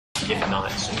If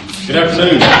not, so. Good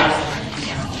afternoon.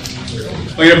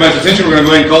 Thank everybody's attention. We're going to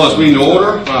go ahead and call this meeting to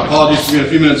order. Apologies for being a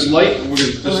few minutes late. We're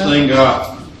going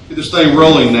to get this thing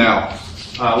rolling now.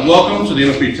 Welcome to the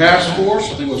MFP Task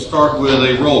Force. I think we'll start with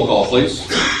a roll call, please.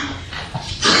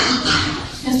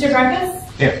 Mr. Breakfast?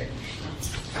 Here.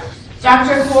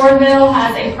 Dr. Corville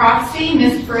has a proxy.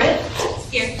 Ms. Britt?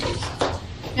 Here.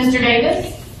 Mr.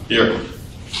 Davis? Here.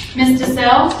 Ms.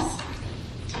 DeSalle?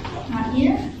 Not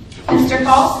here. Mr.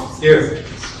 Falk? Here.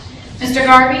 Mr.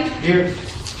 Garvey? Here.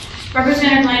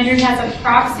 Representative Landry has a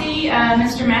proxy.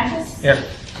 Mr. Mathis? Here.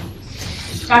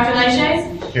 Dr. Leche?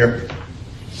 Here.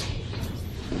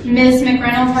 Ms.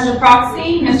 McReynolds has a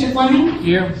proxy. Mr. Fleming?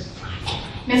 Here.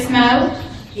 Ms. Moe?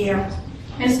 Here.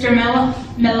 Mr.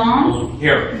 Milon?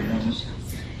 Here.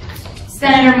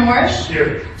 Senator Morris?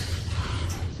 Here.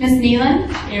 Ms.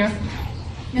 Nealon? Here.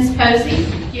 Ms. Posey?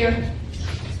 Here.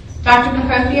 Dr.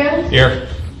 Procopio? Here.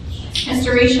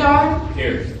 Mr. Richard?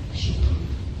 Here.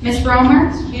 Ms. Romer?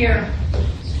 Here.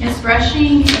 Ms.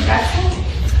 Rushing is absent.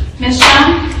 Ms.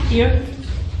 Shum? Here.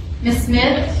 Ms.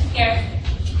 Smith? Here.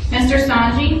 Mr.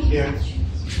 Sanji? Here.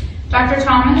 Dr.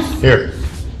 Thomas? Here.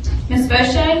 Ms.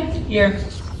 Boucher? Here.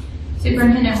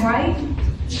 Superintendent White?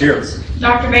 Here.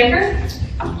 Dr. Baker?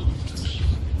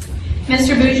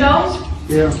 Mr. Bujold?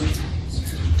 Here.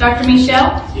 Dr.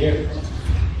 Michelle? Here.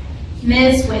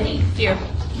 Ms. Whitney? Here.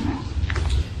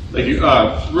 Thank you.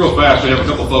 Real fast, we have a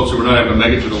couple folks who were not able to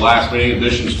make it to the last meeting. In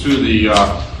addition to the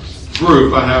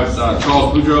group, I have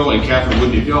Charles Boudreaux and Catherine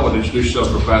Whitney. If y'all would introduce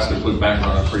yourselves real fast and quick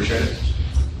background, I appreciate it.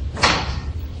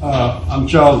 I'm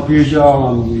Charles Boudreaux.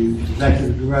 I'm the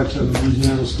Executive Director of the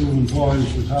Louisiana School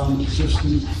Employees Retirement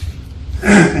System.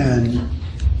 And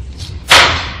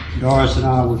Doris and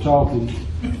I were talking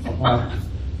about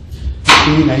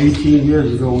 15 to 18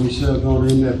 years ago. We served on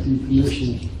the MFP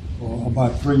Commission for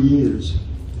about 3 years.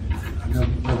 I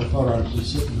never thought I'd be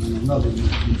sitting in another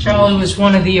MFP. Charlie was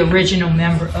one of the original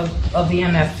members of the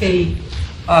MFP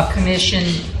Commission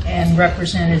and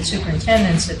represented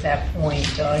superintendents at that point.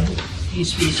 He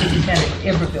used to be superintendent of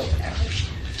Iberville Parish.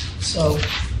 So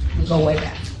we go way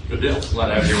back. Good deal. Glad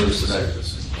to have you with us today.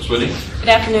 Ms. Whitney? Good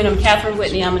afternoon. I'm Catherine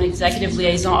Whitney. I'm an Executive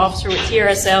Liaison Officer with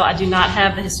TRSL. I do not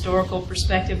have the historical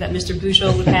perspective that Mr.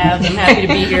 Bujold would have. I'm happy to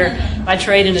be here by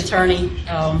trade and attorney,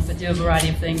 but do a variety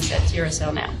of things at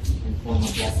TRSL now.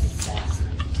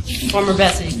 Former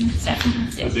BESE staff.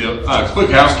 Good deal.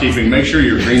 Quick housekeeping. Make sure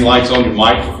your green light's on your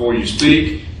mic before you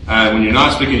speak. When you're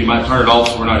not speaking, you might turn it off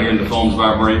so we're not hearing the phones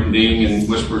vibrate and ding and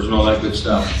whispers and all that good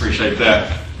stuff. Appreciate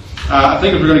that. I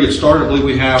think if we're going to get started, I believe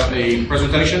we have a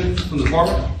presentation from the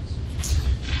department.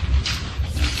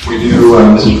 We do,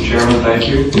 Mr. Chairman, thank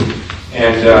you.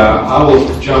 And I will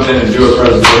jump in and do a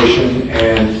presentation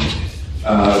and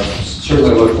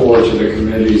certainly look forward to the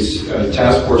committee's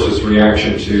task force's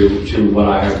reaction to what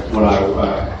I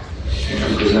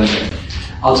am presenting.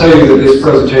 I'll tell you that this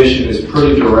presentation is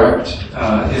pretty direct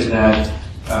in that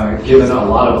given a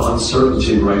lot of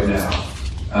uncertainty right now,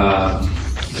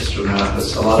 Mr.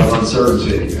 Mathis, a lot of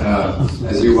uncertainty.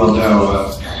 As you well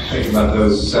know, think about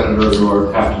those senators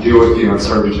who have to deal with the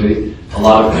uncertainty, a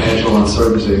lot of financial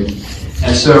uncertainty.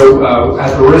 And so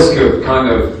at the risk of kind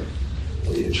of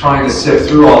trying to sift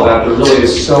through all that, there really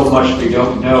is so much we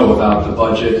don't know about the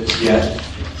budget yet,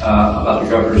 about the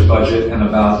governor's budget, and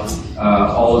about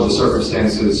all of the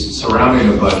circumstances surrounding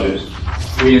the budget.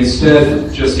 We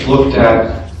instead just looked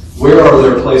at where are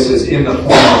there places in the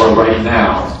formula right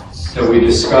now that we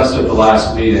discussed at the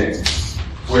last meeting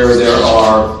where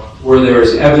there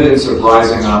is evidence of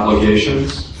rising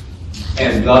obligations,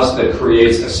 and thus that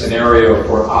creates a scenario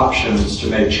for options to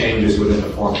make changes within the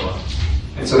formula.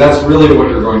 And so that's really what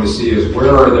you're going to see is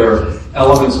where are there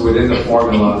elements within the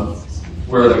formula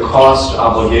where the cost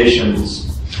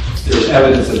obligations, there's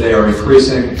evidence that they are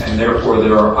increasing, and therefore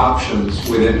there are options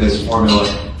within this formula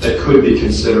that could be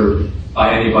considered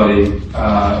by anybody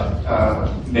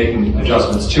making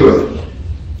adjustments to it.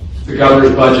 The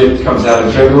governor's budget comes out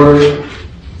in February.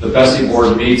 The BESE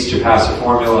board meets to pass a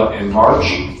formula in March,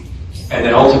 and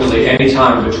then ultimately any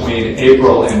time between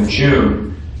April and June,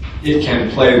 it can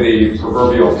play the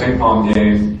proverbial ping pong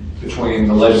game between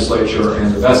the legislature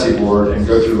and the BESE board and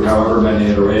go through however many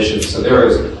iterations. So there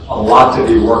is a lot to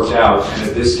be worked out, and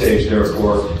at this stage,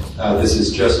 therefore, this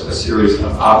is just a series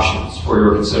of options for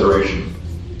your consideration.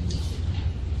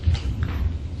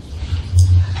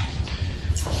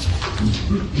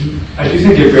 I do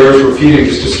think it bears repeating,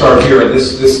 just to start here, and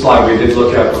this slide we did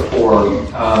look at before.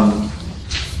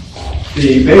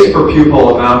 The base per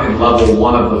pupil amount in level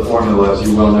 1 of the formula, as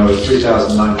you well know, is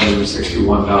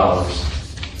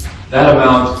 $3,961. That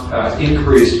amount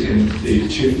increased in the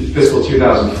fiscal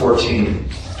 2014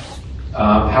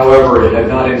 However, it had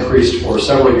not increased for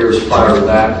several years prior to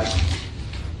that,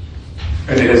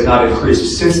 and it has not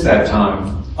increased since that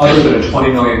time, other than a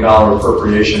 $20 million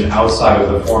appropriation outside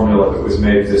of the formula that was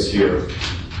made this year.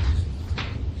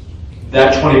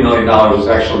 That $20 million was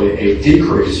actually a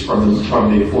decrease from the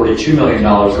 $42 million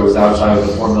that was outside of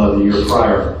the formula the year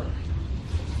prior.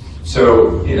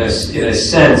 So in a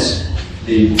sense,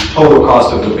 the total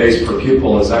cost of the BESE per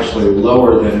pupil is actually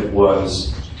lower than it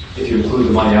was if you include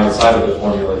the money outside of the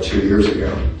formula 2 years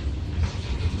ago.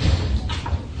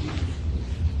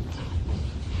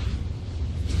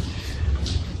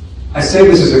 I say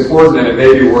this is important, and it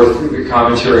may be worth the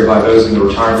commentary by those in the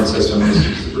retirement system.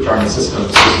 This is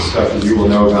stuff that you will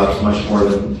know about much more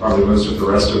than probably most of the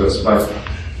rest of us. But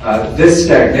this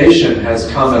stagnation has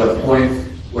come at a point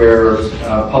where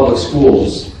public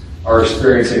schools are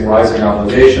experiencing rising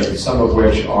obligations, some of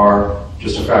which are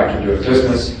just a fact of doing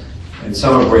business, and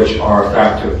some of which are a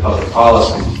fact of public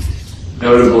policy.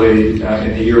 Notably,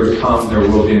 in the year to come, there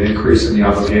will be an increase in the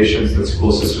obligations that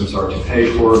school systems are to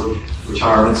pay for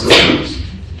retirement systems.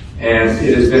 And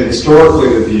it has been historically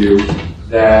the view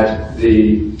that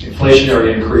the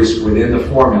inflationary increase within the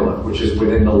formula, which is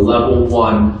within the level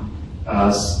 1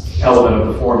 element of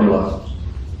the formula,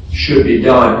 should be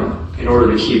done in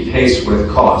order to keep pace with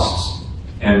costs.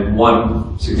 And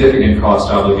one significant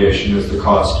cost obligation is the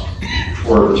cost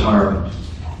for retirement.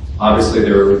 Obviously,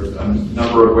 there are a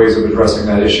number of ways of addressing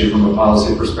that issue from a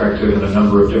policy perspective and a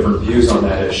number of different views on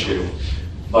that issue.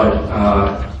 But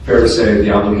fair to say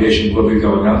the obligation will be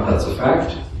going up, that's a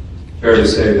fact. Fair to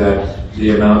say that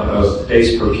the amount of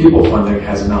BESE per pupil funding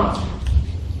has not.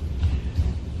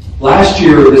 Last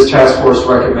year, this task force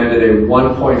recommended a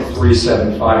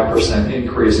 1.375%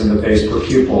 increase in the BESE per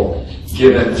pupil,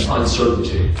 given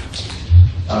uncertainty,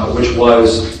 which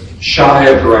was shy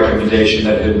of the recommendation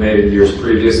that it had made in years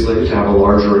previously to have a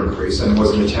larger increase, and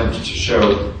was an attempt to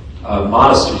show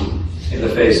modesty in the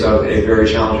face of a very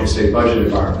challenging state budget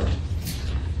environment.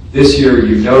 This year,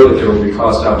 you know that there will be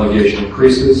cost obligation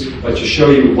increases, but to show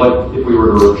you what, if we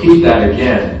were to repeat that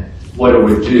again, what it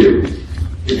would do,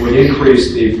 it would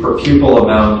increase the per pupil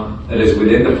amount that is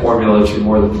within the formula to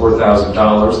more than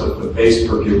 $4,000, the BESE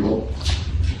per pupil,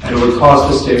 and it would cost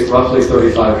the state roughly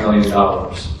 $35 million.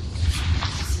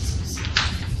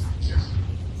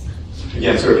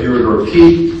 Again, so if you were to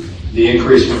repeat the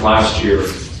increase from last year,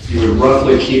 you would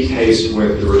roughly keep pace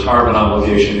with the retirement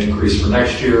obligation increase for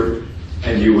next year,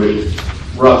 and you would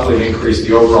roughly increase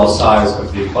the overall size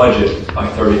of the budget by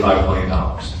 $35 million.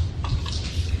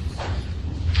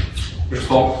 Mr.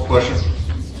 Falk, question?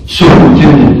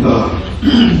 Superintendent,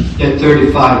 that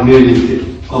 $35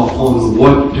 million on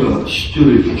what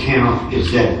student account is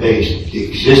that based? The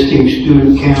existing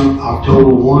student count,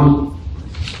 October 1?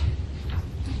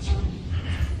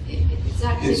 It's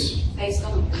actually based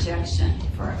on the projection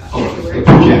for February. The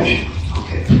projection,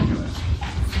 okay.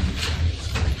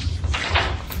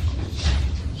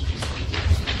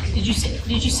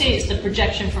 Did you say it's the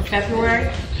projection for February?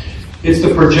 It's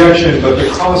the projection, but the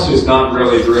cost is not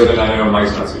really driven, I know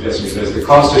Mike's not suggesting this, the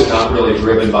cost is not really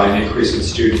driven by an increase in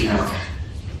student count.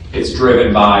 It's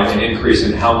driven by an increase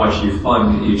in how much you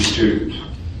fund each student.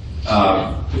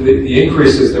 The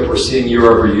increases that we're seeing year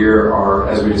over year are,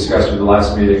 as we discussed in the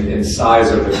last meeting, in size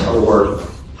of the cohort,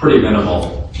 pretty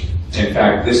minimal. In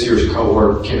fact, this year's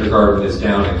cohort kindergarten is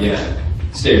down again,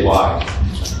 statewide.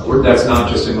 That's not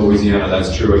just in Louisiana,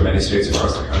 that's true in many states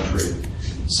across the country.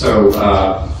 So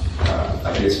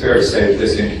I think it's fair to say that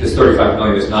this $35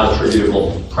 million is not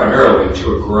attributable primarily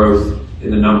to a growth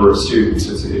in the number of students.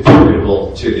 It's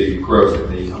attributable to the growth in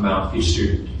the amount each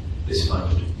student is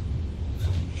funded.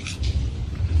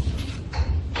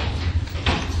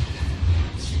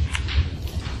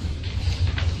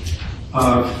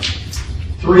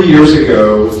 Three years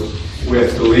ago,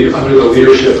 under the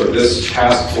leadership of this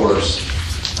task force,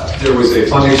 there was a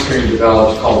funding stream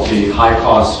developed called the high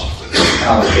cost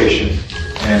allocation,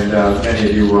 and many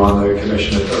of you were on the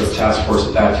commission of the task force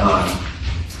at that time.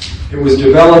 It was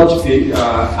developed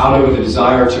out of the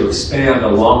desire to expand a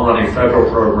long-running federal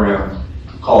program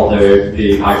called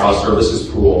the High Cost Services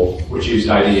Pool, which used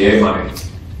IDEA money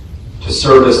to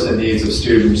service the needs of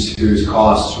students whose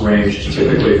costs ranged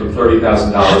typically from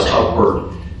 $30,000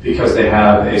 upward because they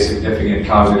have a significant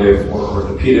cognitive or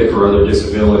orthopedic or other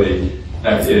disability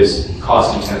that is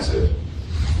cost intensive.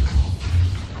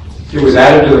 It was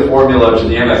added to the formula, to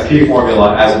the MFP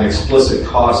formula, as an explicit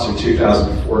cost in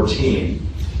 2014.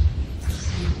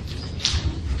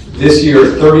 This year,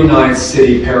 39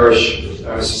 city and parish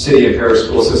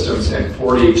school systems and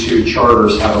 42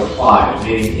 charters have applied,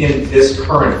 meaning in this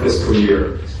current fiscal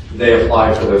year, they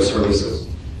applied for those services.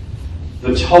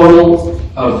 The total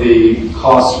of the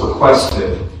costs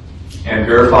requested and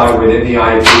verified within the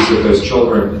IEPs of those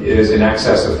children is in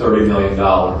excess of $30 million.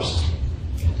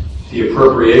 The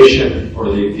appropriation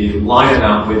or the line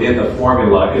amount within the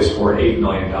formula is for $8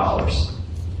 million.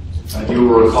 You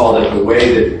will recall that the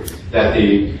way that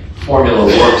the formula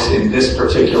works in this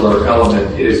particular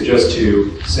element is just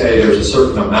to say there's a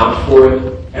certain amount for it,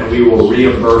 and we will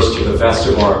reimburse to the best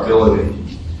of our ability.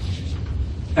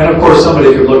 And of course,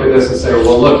 somebody could look at this and say,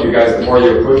 well, look, you guys, the more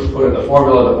you put in the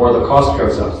formula, the more the cost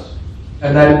goes up.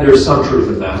 And there's some truth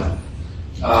in that.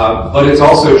 But it's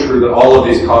also true that all of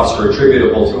these costs are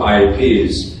attributable to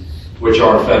IEPs, which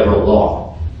are federal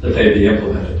law, that they be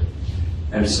implemented.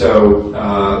 And so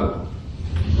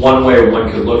one way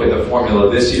one could look at the formula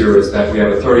this year is that we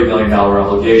have a $30 million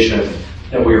obligation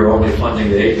that we are only funding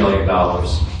at $8 million.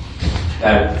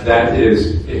 That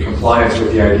is in compliance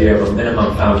with the idea of a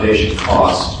minimum foundation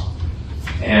cost,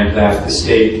 and that the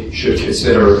state should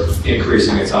consider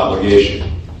increasing its allocation.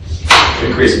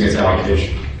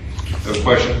 No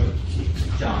question?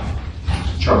 John.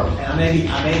 Charlie. And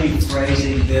I may be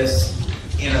phrasing this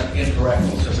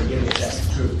incorrectly, so forgive me if that's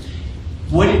the truth.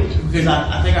 Because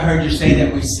I think I heard you say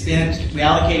that we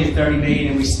allocated $30 million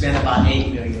and we spent about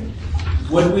 $8 million.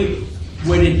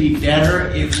 Would it be better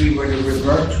if we were to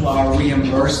revert to our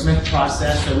reimbursement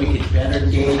process so we could better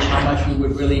gauge how much we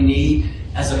would really need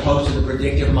as opposed to the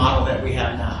predictive model that we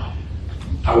have now?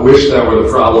 I wish that were the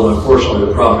problem. Unfortunately,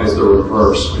 the problem is the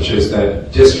reverse, which is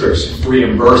that districts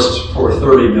reimbursed for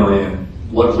 $30 million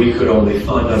what we could only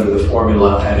fund under the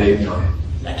formula at $8 million.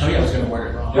 I told you I was going to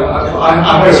word it wrong. Yeah,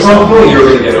 I was hoping you were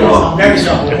going to get it wrong. I'm very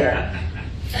self-aware.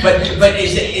 But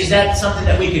is that something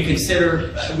that we could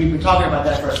consider? We've been talking about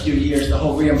that for a few years, the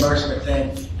whole reimbursement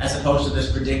thing, as opposed to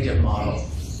this predictive model.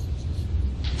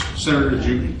 Senator, did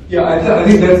you? Yeah, I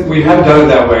think that we have done it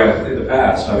that way in the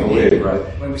past, I believe, right?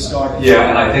 When we started. Yeah,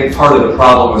 and I think part of the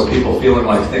problem was people feeling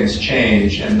like things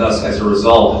change, and thus, as a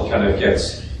result, it kind of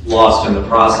gets lost in the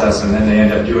process, and then they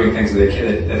end up doing things that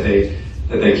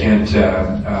they can't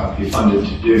be funded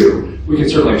to do. We can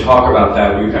certainly talk about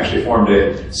that. We've actually formed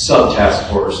a sub-task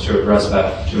force to address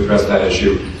that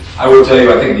issue. I would tell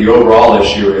you, I think the overall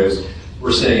issue is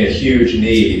we're seeing a huge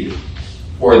need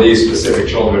for these specific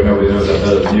children. Nobody knows that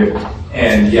better than you.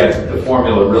 And yet the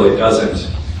formula really doesn't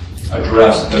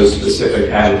address those specific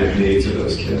additive needs of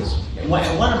those kids. One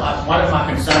of my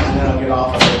concerns, and then I'll get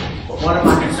off of it, but one of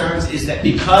my concerns is that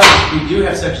because we do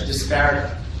have such a disparate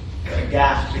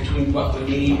gap between what we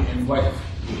need and what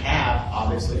we have,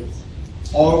 obviously,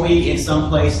 are we in some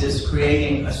places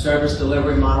creating a service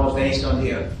delivery model based on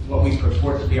what we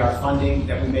purport to be our funding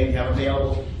that we maybe have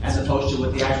available, as opposed to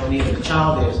what the actual need of the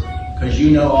child is? Because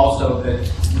you know also that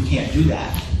we can't do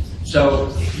that. So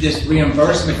this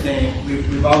reimbursement thing,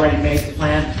 we've already made the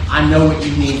plan. I know what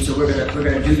you need, so we're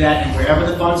gonna do that, and wherever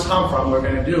the funds come from, we're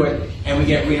gonna do it, and we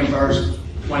get reimbursed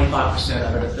 25%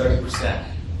 of it or 30%.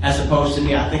 As opposed to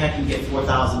me, I think I can get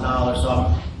 $4,000,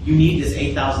 so you need this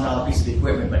 $8,000 piece of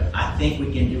equipment, but I think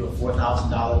we can do a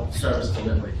 $4,000 service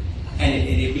delivery. And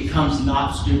it becomes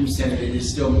not student-centered, it is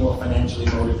still more financially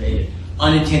motivated,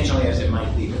 unintentionally as it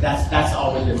might be, but that's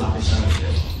always been my concern with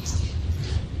this.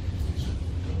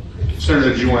 Senator,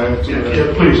 did you want to add to that?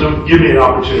 Yeah, please, give me an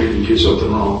opportunity to get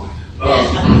something wrong. The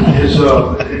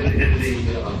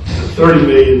 $30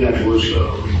 million that was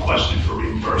requested for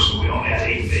reimbursement, we only had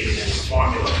 $8 million in the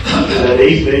formula. Is that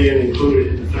 $8 million included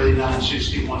in the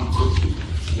 3961 group?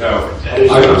 No.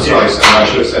 I'm sorry, Senator, I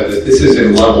should have said that this is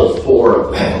in level 4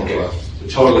 of the formula. A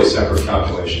totally separate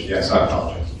calculation. Yes, I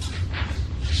apologize.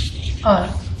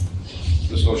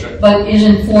 But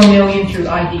isn't $4 million through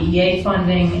IDEA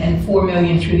funding and $4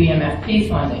 million through the MFP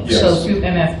funding? Yes. So through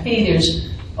MFP,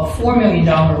 there's a $4 million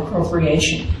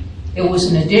appropriation. There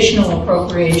was an additional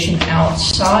appropriation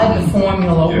outside the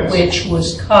formula, yes, which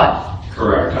was cut.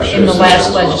 Correct. In the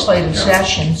last legislative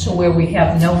session, so where we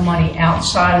have no money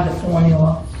outside of the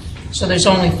formula. So there's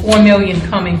only $4 million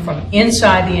coming from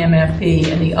inside the MFP,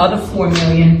 and the other $4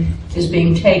 million is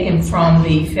being taken from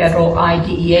the federal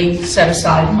IDEA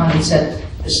set-aside monies that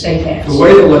the state has. The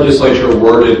way the legislature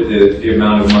worded the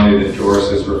amount of money that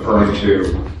Doris is referring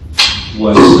to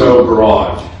was so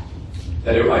broad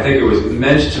that I think it was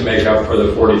meant to make up for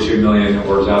the $42 million that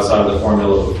was outside of the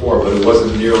formula before, but it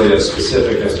wasn't nearly as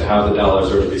specific as to how the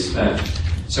dollars are to be spent.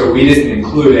 So we didn't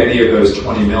include any of those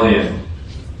 $20 million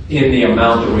in the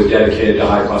amount that was dedicated to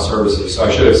high-cost services. So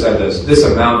I should have said this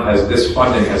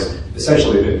funding has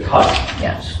essentially been cut.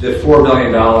 Yes. The $4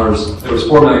 million, there was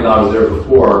 $4 million there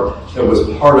before that was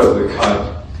part of the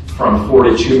cut from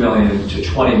 $42 million to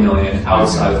 $20 million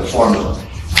outside of the formula.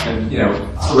 And,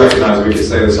 I recognize we can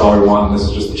say this all we want, and this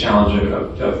is just the challenge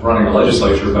of running a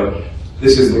legislature, but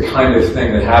this is the kind of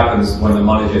thing that happens when the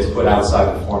money gets put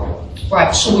outside the formula.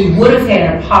 Right, so we would have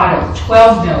had a pot of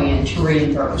 12 million to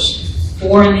reimburse,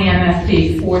 4 in the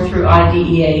MFP, 4 through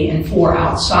IDEA, and 4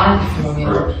 outside the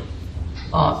formula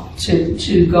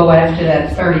to go after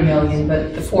that 30 million,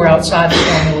 but the 4 outside the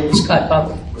formula was cut by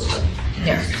the.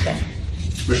 Yeah, okay.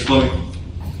 Mr. Fleming?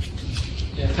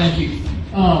 Yeah, thank you.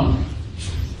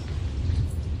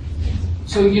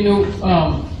 So,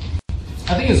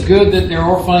 I think it's good that there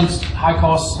are funds for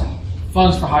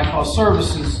high-cost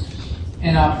services.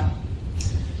 And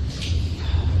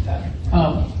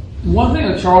one thing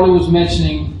that Charlie was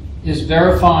mentioning is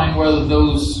verifying whether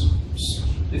those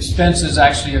expenses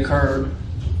actually occurred.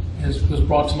 Was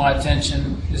brought to my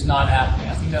attention, is not happening.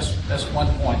 I think that's one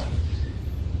point.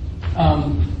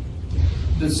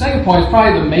 The second point, is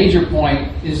probably the major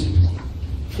point, is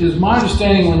my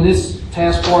understanding when this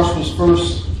task force was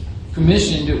first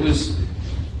commissioned,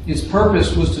 its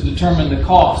purpose was to determine the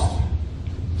cost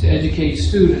to educate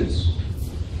students.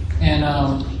 And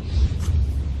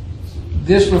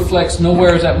this reflects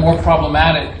nowhere is that more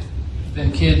problematic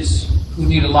than kids who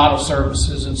need a lot of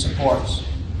services and supports.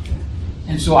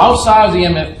 And so outside of the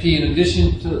MFP, in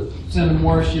addition to Senator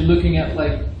Morris, you're looking at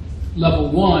like level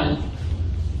 1.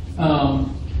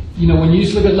 When you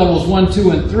just look at levels 1,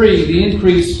 2, and 3, the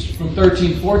increase from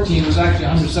 13-14 was actually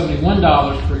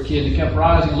 $171 per kid. It kept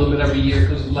rising a little bit every year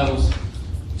because of levels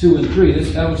 2 and 3.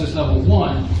 That was just level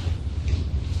 1.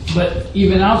 But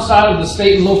even outside of the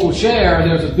state and local share,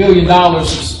 there's $1 billion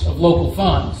of local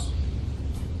funds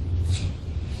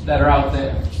that are out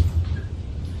there.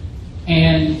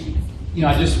 And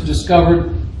I just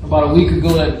discovered about a week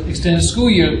ago that extended school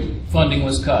year funding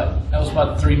was cut. That was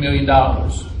about $3 million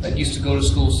that used to go to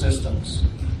school systems.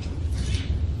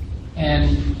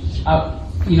 And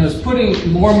it's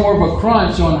putting more and more of a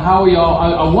crunch on how y'all.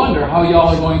 I wonder how y'all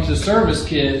are going to service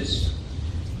kids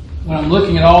when I'm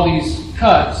looking at all these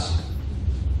cuts.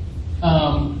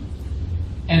 And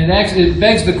it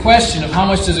begs the question of how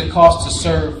much does it cost to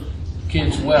serve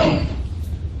kids well?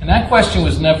 And that question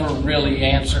was never really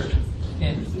answered,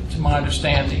 to my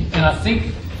understanding. And I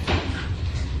think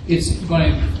it's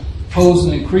going to pose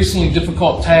an increasingly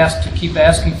difficult task to keep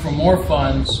asking for more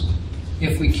funds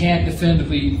if we can't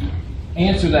definitively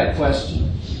answer that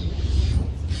question.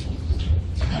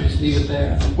 I'll just leave it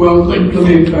there. Well, I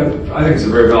think it's a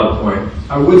very valid point.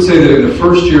 I would say that in the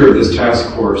first year of this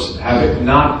task force, having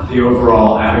not the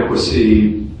overall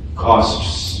adequacy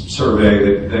cost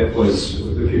survey that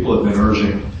people have been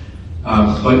urging,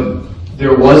 but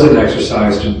there was an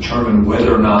exercise to determine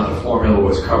whether or not the formula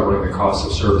was covering the cost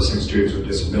of servicing students with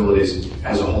disabilities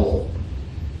as a whole.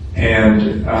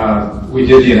 And we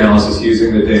did the analysis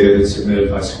using the data that's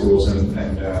submitted by schools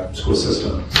and school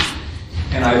system.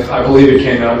 And I believe it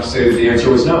came out to say that the answer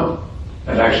was no.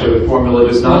 That actually the formula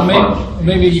does not fund.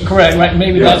 Maybe you're correct, right?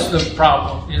 Maybe that's the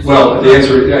problem. Well, I think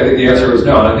the answer is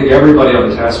no. And I think everybody on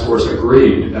the task force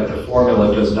agreed that the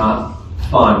formula does not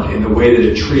fund in the way that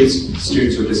it treats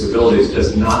students with disabilities,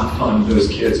 does not fund those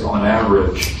kids on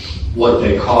average what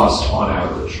they cost on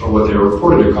average, or what they're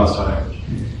reported to cost on average.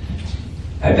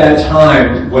 At that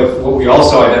time, what we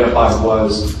also identified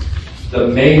was the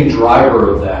main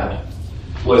driver of that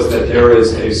was that there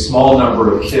is a small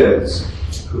number of kids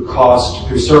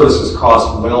whose services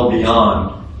cost well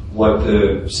beyond what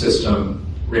the system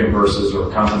reimburses or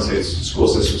compensates school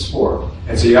systems for.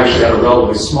 And so you actually had a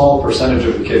relatively small percentage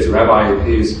of the kids who have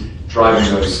IEPs driving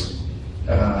those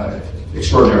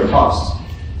extraordinary costs.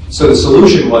 So the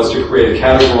solution was to create a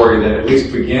category that at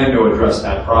least began to address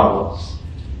that problem.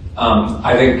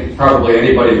 I think probably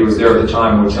anybody who was there at the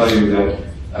time would tell you that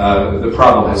the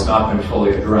problem has not been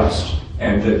fully addressed,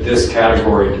 and that this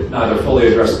category neither fully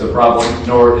addresses the problem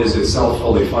nor is itself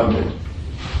fully funded,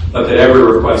 but that every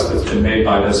request that's been made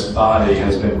by this body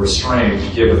has been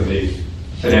restrained given the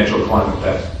financial climate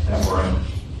that we're in.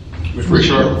 Mr.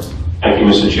 Richard. Thank you,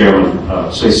 Mr.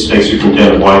 Chairman. State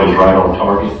Superintendent White is right on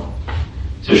target.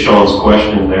 To Sean's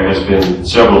question, there has been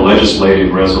several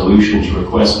legislative resolutions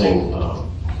requesting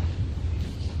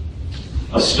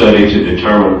a study to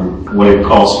determine what it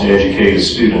costs to educate a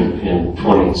student in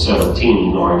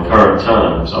 2017 or in current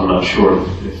times. I'm not sure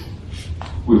if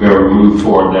we've ever moved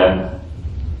toward that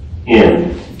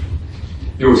end.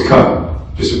 It was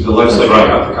cut. Just the legislature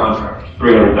got the contract.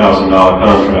 $300,000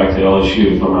 contract to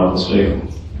LSU, if I'm not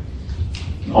mistaken.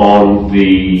 On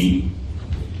the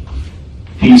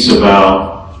piece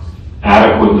about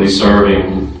adequately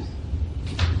serving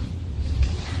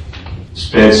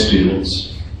SPED students,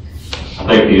 I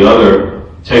think the other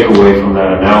takeaway from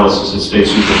that analysis that State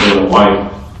Superintendent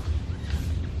White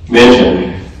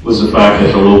mentioned was the fact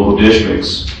that the local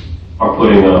districts are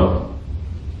putting up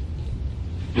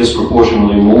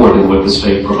disproportionately more than what the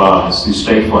state provides through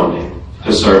state funding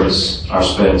to service our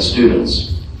SPED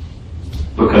students,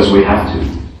 because we have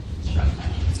to.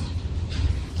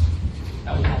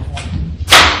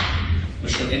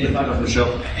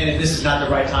 And if this is not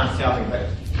the right time to tell me, but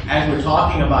as we're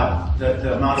talking about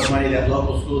the amount of money that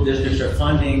local school districts are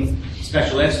funding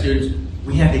special ed students,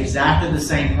 we have exactly the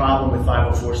same problem with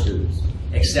 504 students,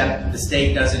 except the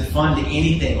state doesn't fund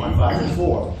anything on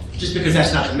 504, just because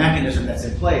that's not the mechanism that's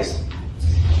in place.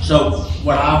 So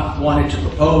what I wanted to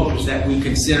propose was that we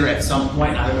consider at some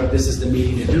point, I don't know if this is the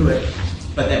meeting to do it,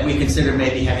 but that we consider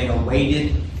maybe having a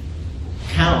weighted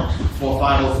count for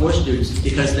 504 students,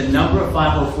 because the number of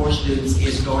 504 students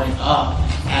is going up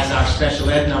as our special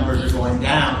ed numbers are going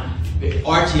down.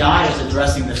 RTI is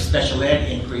addressing the special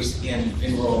ed increase in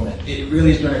enrollment. It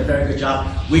really is doing a very good job,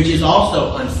 which is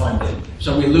also unfunded.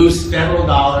 So we lose federal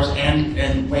dollars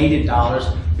and weighted dollars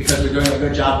because we're doing a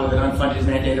good job with an unfunded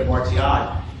mandate of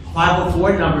RTI.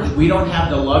 504 numbers, we don't have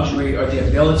the luxury or the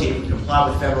ability to comply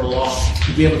with federal law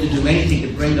to be able to do anything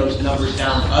to bring those numbers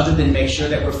down other than make sure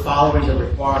that we're following the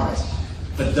requirements.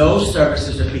 But those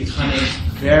services are becoming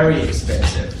very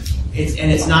expensive.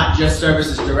 And it's not just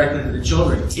services directly to the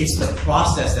children, it's the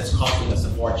process that's costing us a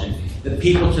fortune. The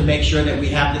people to make sure that we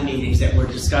have the meetings, that we're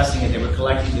discussing it, that we're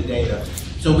collecting the data.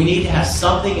 So we need to have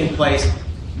something in place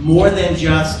more than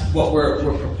just what we're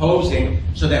proposing,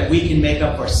 so that we can make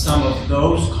up for some of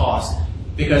those costs.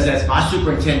 Because as my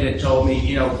superintendent told me,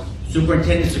 you know,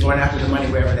 superintendents are going after the money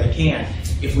wherever they can.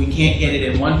 If we can't get it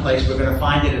in one place, we're going to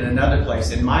find it in another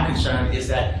place. And my concern is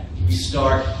that we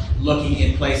start looking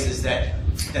in places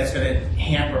that's going to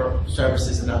hamper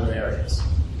services in other areas.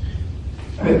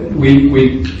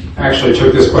 We actually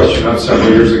took this question up several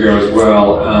years ago as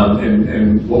well,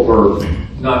 in what were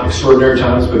not extraordinary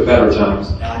times, but better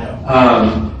times. I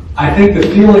know. I think the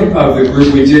feeling of the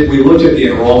group we looked at the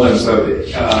enrollments of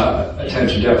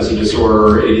attention deficit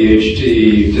disorder,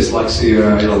 ADHD,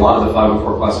 dyslexia, a lot of the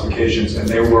 504 classifications, and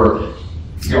they were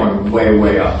going way,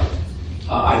 way up.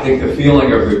 I think the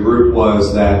feeling of the group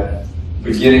was that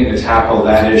beginning to tackle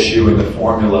that issue in the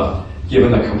formula,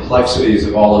 given the complexities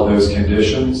of all of those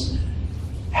conditions,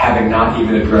 having not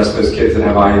even addressed those kids that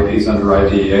have IEPs under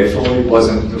IDEA fully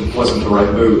wasn't the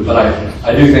right move. But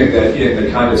I do think that in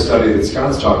the kind of study that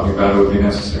Scott's talking about, it would be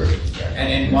necessary.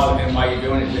 And while you're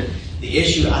doing it, the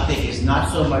issue I think is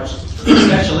not so much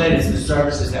special ed, it's the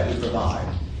services that we provide.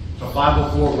 For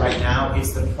 504 right now,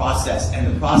 it's the process, and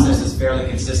the process is fairly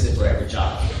consistent for every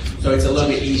child. So it's a little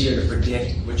bit easier to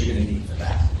predict what you're going to need for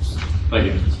that. Thank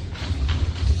you.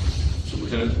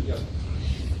 Superintendent? Yeah.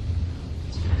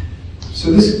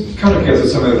 So this kind of gets at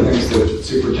some of the things that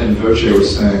Superintendent Voce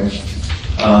was saying.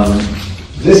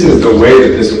 This is the way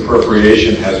that this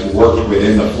appropriation has worked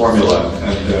within the formula,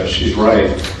 and she's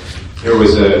right. There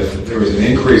was an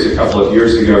increase a couple of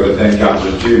years ago that then got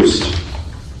reduced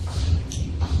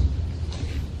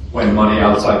when money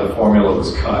outside the formula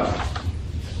was cut.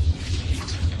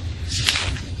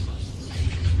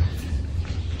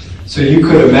 So you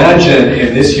could imagine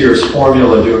in this year's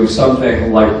formula doing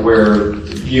something like where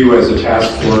you as a task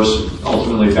force,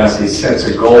 ultimately BESE, sets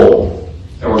a goal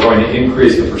that we're going to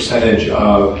increase the percentage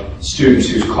of students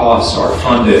whose costs are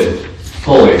funded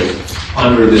fully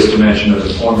under this dimension of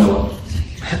the formula.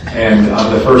 And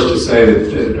I'm the first to say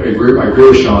that I agree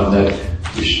with Sean that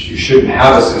you shouldn't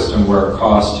have a system where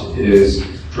cost is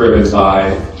driven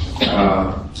by,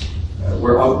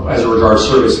 as regards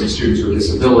servicing students with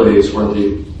disabilities, where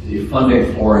the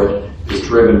funding for it is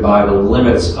driven by the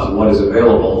limits of what is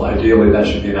available. Ideally, that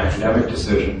should be an academic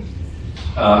decision.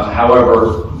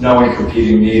 However, knowing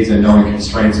competing needs and knowing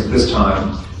constraints at this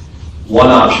time, one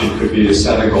option could be to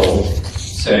set a goal,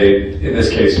 say, in this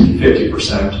case,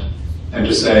 50%, and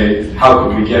to say, how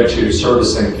could we get to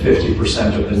servicing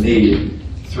 50% of the need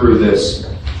through this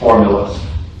formula?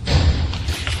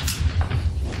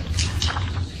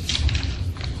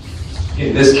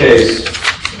 In this case,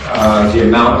 the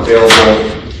amount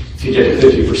available to get to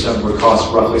 50% would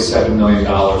cost roughly $7 million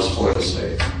for the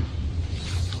state.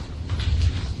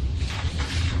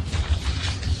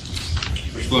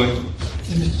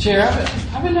 Mr. Chair, I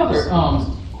have another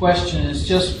question. It's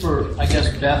just for, I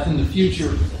guess, Beth in the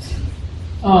future.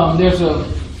 There's a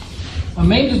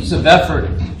maintenance of effort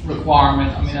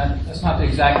requirement. I mean, that's not the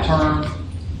exact term,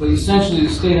 but essentially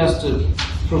the state has to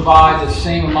provide the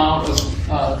same amount of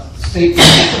state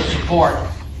financial support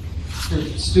for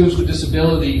students with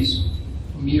disabilities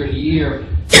from year to year.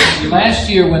 And last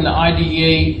year when the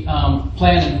IDEA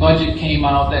plan and budget came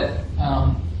out, that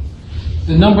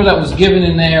the number that was given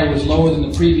in there was lower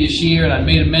than the previous year, and I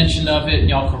made a mention of it, and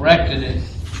y'all corrected it,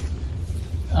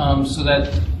 so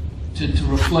that to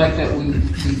reflect that we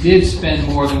did spend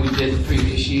more than we did the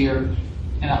previous year.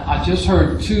 And I just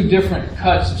heard 2 different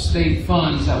cuts of state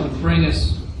funds that would bring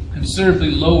us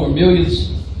considerably lower, millions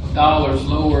of dollars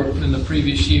lower than the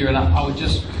previous year. And I would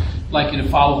just like you to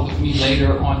follow with me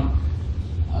later on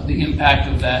the impact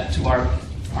of that to our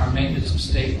maintenance of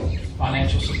state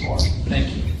financial support.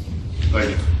 Thank you.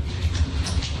 Thank you.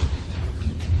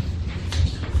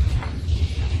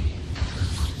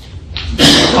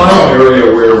 The final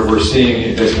area where we're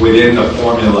seeing that's within the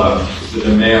formula, the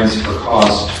demands for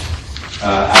cost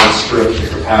outstrip the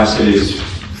capacities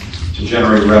to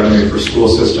generate revenue for school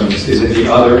systems, is in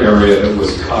the other area that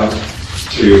was cut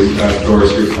to,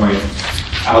 Doris, your point,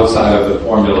 outside of the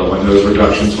formula when those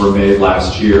reductions were made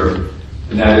last year,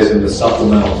 and that is in the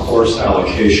supplemental course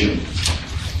allocation.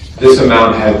 This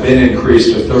amount had been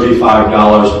increased to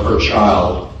 $35 per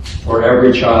child for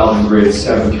every child in grades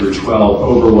 7 through 12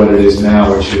 over what it is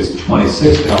now, which is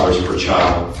 $26 per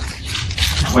child.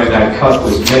 When that cut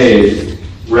was made,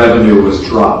 revenue was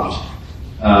dropped.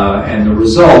 And the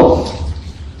result,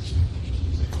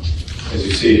 as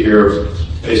you see here,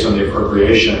 based on the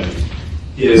appropriation,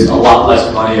 is a lot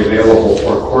less money available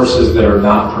for courses that are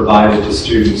not provided to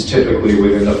students typically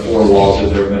within the 4 walls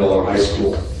of their middle or high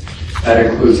school. That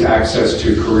includes access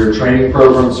to career training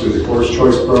programs through the course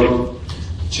choice program,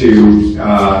 to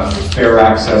fair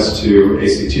access to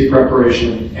ACT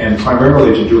preparation, and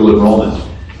primarily to dual enrollment,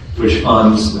 which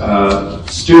funds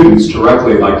students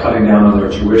directly by cutting down on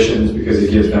their tuitions because it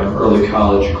gives them early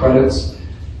college credits.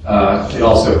 It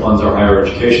also funds our higher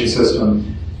education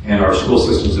system and our school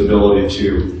system's ability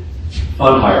to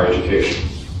fund higher education.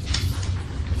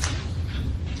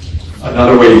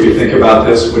 Another way you could think about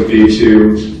this would be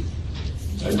to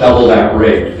double that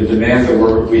rate. The demand that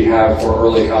we have for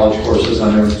early college courses,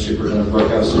 I know Superintendent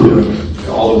Brookhouse is doing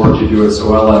all the work you do at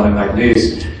Zoella and at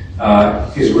McNeese,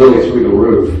 is really through the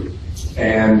roof.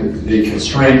 And the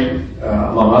constraint,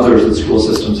 among others, that school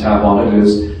systems have on it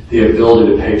is the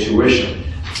ability to pay tuition.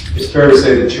 It's fair to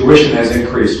say that tuition has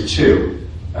increased too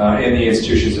in the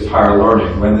institutions of higher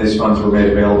learning. When these funds were made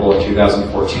available in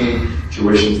 2014,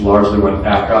 tuitions largely went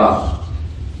back up.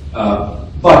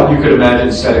 But you could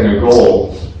imagine setting a goal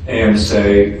and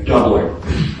say doubling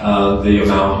the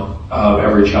amount of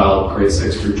every child, grades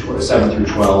 7 through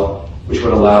 12, which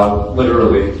would allow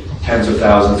literally tens of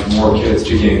thousands more kids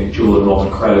to gain dual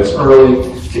enrollment credits early,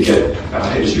 to get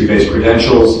industry-based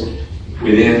credentials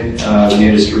within the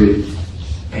industry,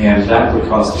 and that would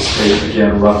cost the state,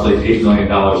 again, roughly $8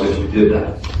 million if you did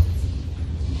that.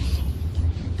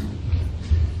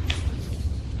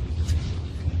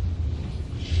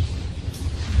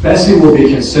 BESE will be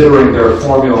considering their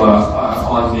formula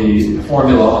on the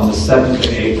 7th and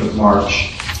 8th of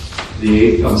March. On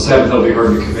the 7th, they'll be heard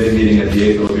in the committee meeting. At the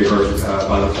 8th, they'll be heard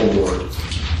by the full board.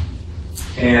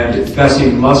 And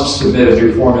BESE must submit a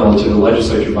new formula to the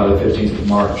legislature by the 15th of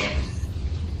March.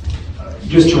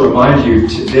 Just to remind you,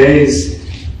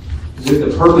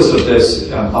 the purpose of this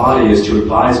body is to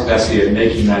advise BESE in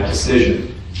making that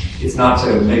decision. It's not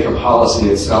to make a policy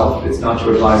itself. It's not to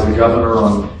advise the governor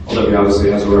on, although he obviously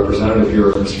has a representative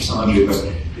here, Mr. Sanji, but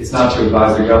it's not to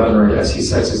advise the governor as he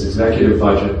sets his executive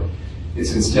budget.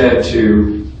 It's instead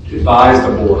to advise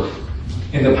the board.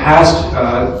 In the past,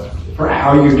 for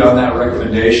how you've done that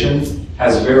recommendation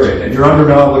has varied, and you're under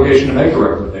no obligation to make a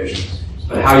recommendation,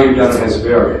 but how you've done it has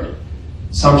varied.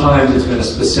 Sometimes it's been a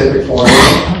specific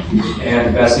formula,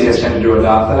 and BESE has tended to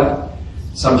adopt that.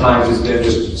 Sometimes it's been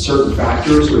just certain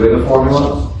factors within the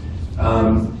formula.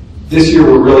 This year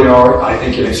we really are, I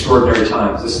think, in extraordinary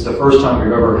times. This is the first time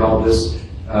we've ever held this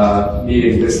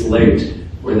meeting this late,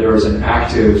 where there is an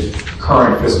active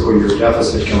current fiscal year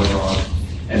deficit going on.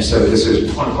 And so this is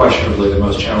unquestionably the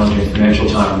most challenging financial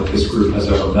time that this group has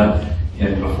ever met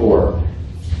in before.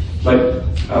 But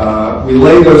we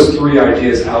lay those 3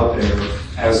 ideas out there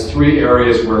as 3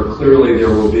 areas where clearly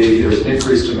there's an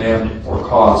increased demand or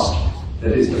cost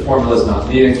that is the formula is not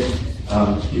meeting.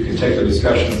 You can take the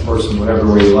discussion, of course, in whatever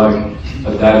way you like,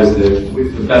 but that is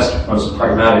the best, most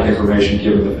pragmatic information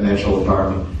given the financial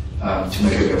environment to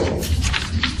make available.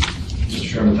 Mr.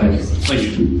 Chairman, thank you. Thank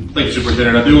you. Thank you,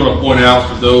 Superintendent. I do want to point out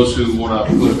for those who want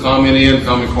to put a comment in,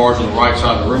 comment cards on the right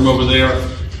side of the room over there.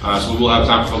 So we will have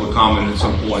time for public comment at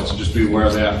some point, so just be aware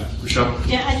of that. Michelle?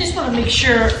 Yeah, I just want to make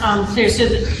sure clear. So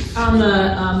on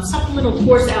the supplemental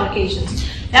course allocations,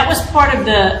 that was part of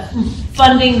the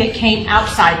funding that came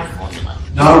outside the formula.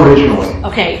 Not originally.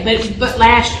 Okay, but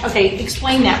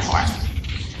explain that part.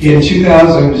 In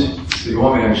 2000, So you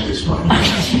want me to actually explain?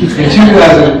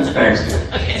 Thanks,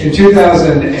 Dan. In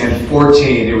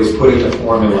 2014, it was put into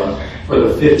formula for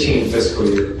the 15 fiscal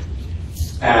year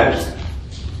at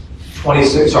for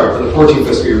the 14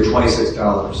 fiscal year,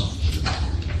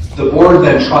 $26. The board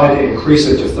then tried to increase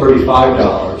it to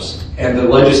 $35, and the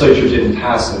legislature didn't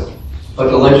pass it.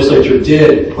 But the legislature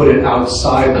did put it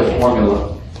outside the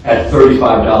formula at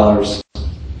 $35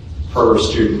 per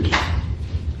student.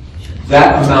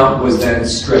 That amount was then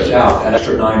stripped out, that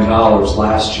extra $9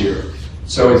 last year.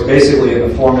 So it's basically in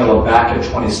the formula back at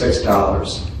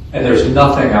 $26, and there's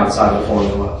nothing outside the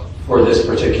formula for this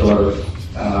particular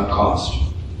cost.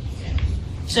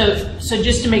 So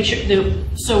just to make sure,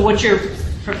 so what you're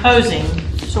proposing,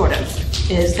 sort of,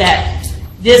 is that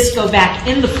this go back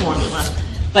in the formula,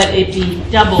 but it be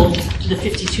doubled to the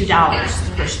 $52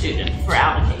 per student for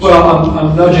allocation? Well,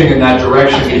 I'm nudging in that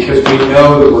direction because we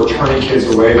know that we're turning kids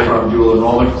away from dual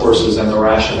enrollment courses, and the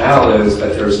rationale is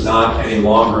that there's not any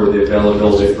longer the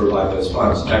availability to provide those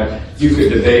funds. Now, you could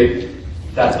debate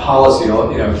that policy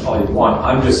all you want.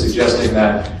 I'm just suggesting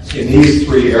that in these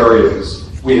three areas,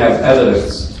 we have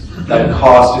evidence that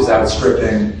cost is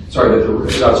outstripping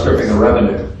the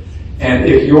revenue. And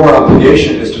if your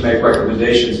obligation is to make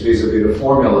recommendations vis-a-vis the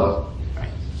formula,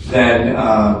 then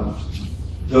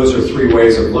those are three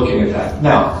ways of looking at that.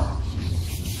 Now,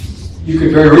 you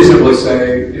could very reasonably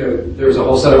say, there's a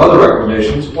whole set of other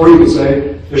recommendations, or you could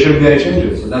say there shouldn't be any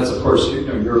changes. And that's, of course,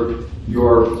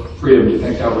 your freedom to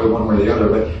think that way one way or the other.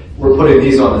 But we're putting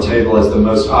these on the table as the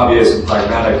most obvious and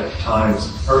pragmatic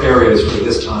times or areas for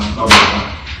this time, moment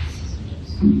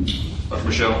in time. Dr.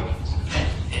 Michelle?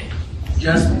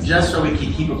 Just so we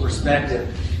can keep a perspective,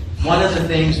 one of the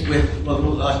things with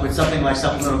something like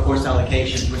supplemental course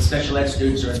allocations, when special ed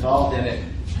students are involved in it,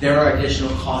 there are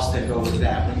additional costs that go with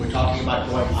that. When we're talking about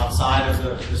going outside of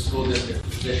the school district,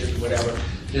 whatever,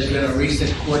 there's been a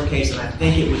recent court case, and I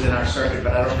think it was in our circuit,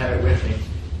 but I don't have it with me,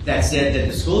 that said that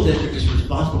the school district is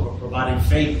responsible for providing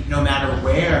FAPE no matter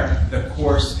where the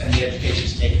course and the education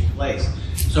is taking place.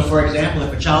 So, for example,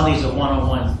 if a child needs a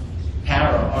one-on-one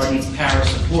para or needs para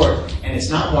support, and it's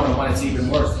not one-on-one, it's even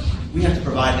worse, we have to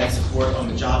provide that support on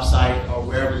the job site or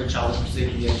wherever the child is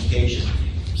receiving the education.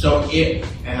 So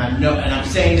and I'm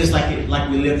saying this like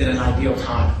we lived in an ideal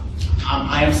time.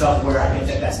 I am self-aware, I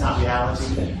think that's not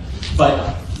reality,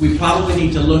 but we probably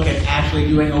need to look at actually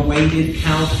doing a weighted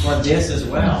count for this as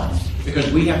well,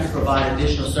 because we have to provide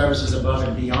additional services above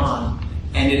and beyond,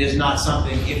 and it is not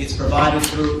something, if it's provided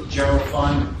through general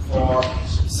fund for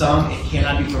some, it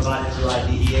cannot be provided through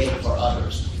IDEA for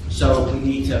others. So we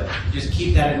need to just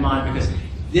keep that in mind, because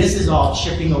this is all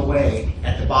chipping away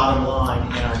at the bottom line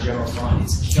in our general fund.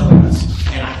 It's killing us.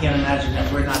 And I can't imagine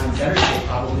that we're not in better shape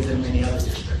probably than many other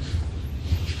districts.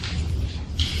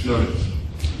 Noted.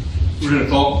 We're going to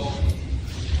talk.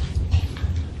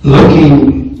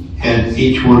 Looking at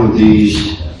each one of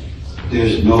these,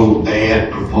 there's no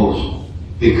bad proposal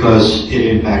because it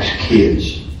impacts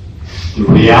kids. The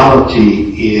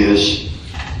reality is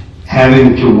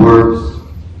having to work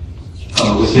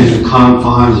within the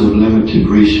confines of limited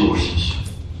resources.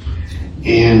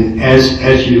 And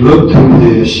as you look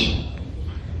through this,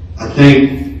 I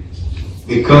think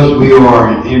because we are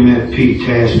an MFP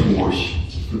task force,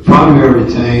 the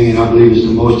primary thing, and I believe is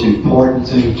the most important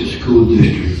thing to school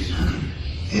districts,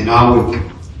 and I would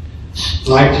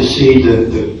like to see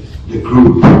the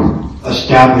group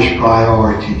establish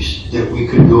priorities that we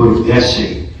could go to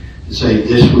BESE and say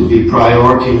this would be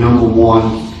priority number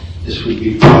 1, this would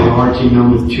be priority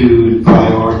number 2, and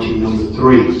priority number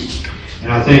 3.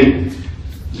 And I think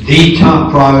the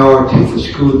top priority for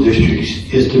school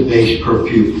districts is the base per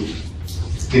pupil.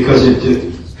 Because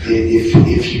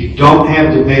if you don't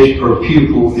have the base per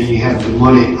pupil and you have the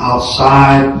money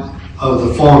outside of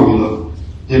the formula,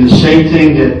 then the same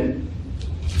thing that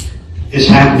is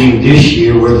happening this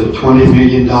year, where the $20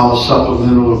 million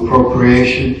supplemental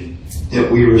appropriation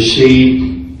that we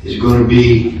received is going to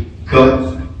be cut.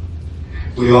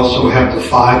 We also have the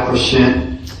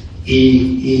 5%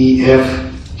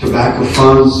 EEF tobacco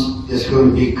funds that's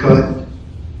going to be cut.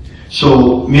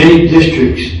 So many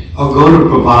districts are going to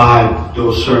provide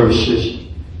those services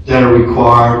that are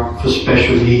required for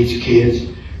special needs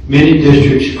kids. Many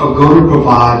districts are going to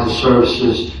provide the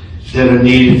services that are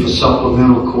needed for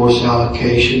supplemental course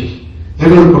allocations. They're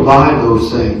going to provide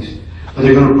those things, but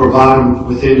they're going to provide them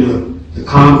within the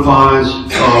confines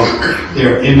of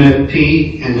their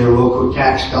MFP and their local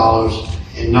tax dollars,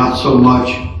 and not so much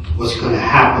what's going to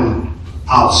happen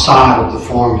outside of the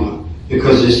formula,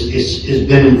 because it's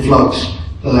been in flux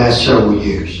the last several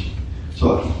years.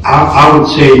 So I would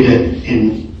say that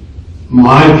in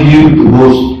my view, the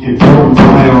most important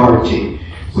priority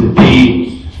would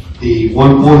be the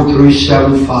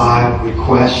 1.375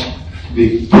 request to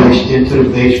be placed into the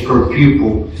base per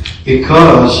pupil,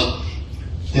 because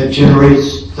that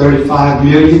generates 35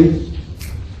 million.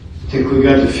 I think we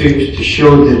got the figures to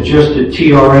show that just the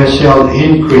TRSL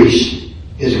increase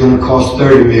is going to cost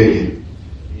 30 million.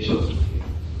 So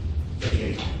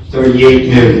 38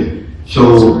 million.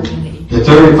 So the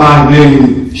 35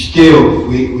 million still,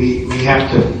 we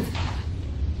have to,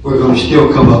 we're going to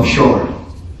still come up short.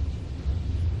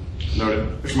 Noted.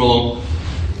 Mr. Malone.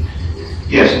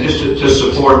 Yes, and just to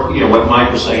support, what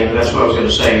Mike was saying, and that's what I was going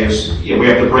to say is, we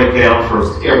have to break down for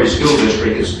every school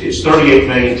district. It's 38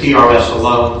 million TRS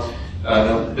alone.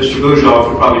 Mr. Bujoff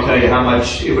would probably tell you how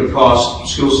much it would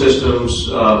cost school systems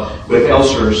with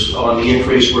ELSERs on the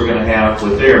increase we're going to have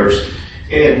with theirs.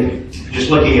 And just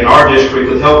looking at our district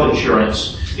with health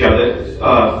insurance,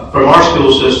 from our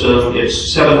school system,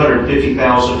 it's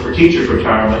 $750,000 for teachers'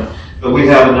 retirement, but we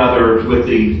have another, with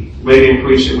the rate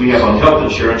increase that we have on health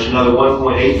insurance, another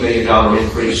 $1.8 million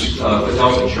increase with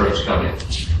health insurance coming.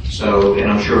 So, and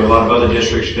I'm sure a lot of other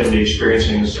districts are going to be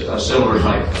experiencing a similar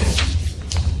type thing.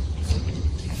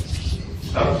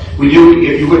 We do,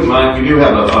 if you wouldn't mind, we do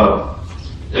have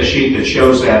a sheet that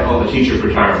shows that on the teachers'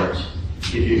 retirement.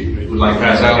 If you would like to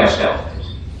pass out.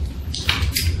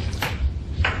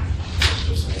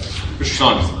 Mr.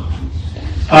 Saunders.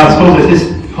 I suppose at this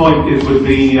point it would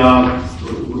be,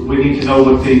 we need to know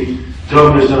what the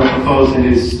governor is going to propose in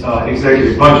his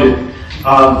executive budget.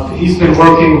 He's been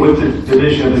working with the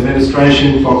Division of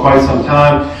Administration for quite some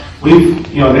time.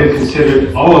 They've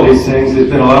considered all of these things. There's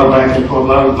been a lot of back and forth, a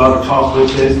lot of talk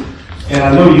with this. And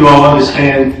I know you all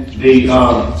understand the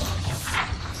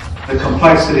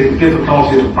complexity, the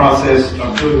difficulty of the process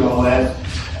of doing all that.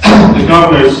 The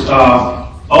governor's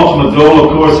ultimate goal,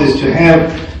 of course, is to have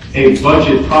a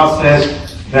budget process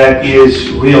that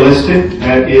is realistic,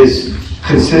 that is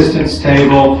consistent,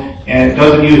 stable, and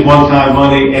doesn't use one-time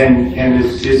money, and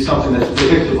is something that's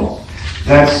predictable.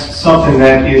 That's something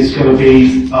that is going to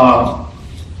be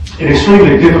an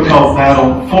extremely difficult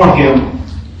battle for him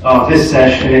this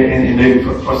session and maybe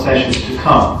for sessions to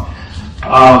come.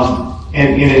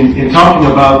 And in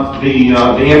talking about the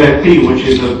MFP, which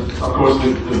is of course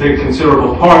the big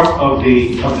considerable part of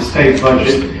the state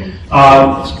budget,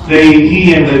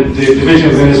 he and the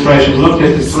Division of Administration looked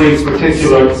at the three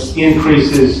particular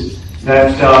increases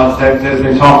that has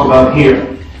been talked about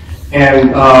here,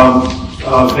 and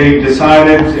they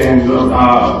decided and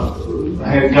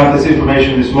had got this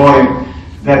information this morning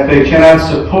that they cannot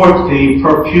support the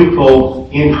per pupil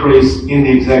increase in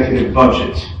the executive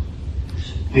budget.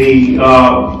 The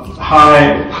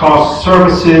high cost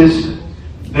services,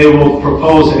 they will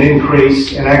propose an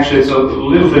increase, and actually it's a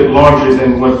little bit larger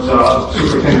than what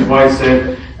Superintendent White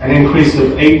said, an increase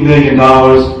of $8 million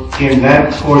in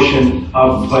that portion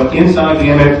of, but inside the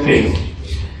MFP,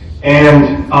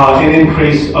 and an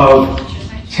increase of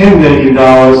 $10 million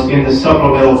in the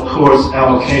supplemental course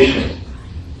allocation.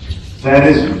 That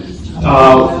is,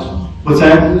 what's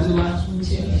that?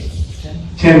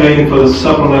 10 million for the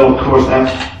supplemental course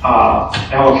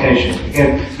allocation.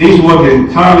 Again, these wouldn't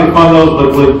entirely fund those,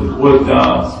 but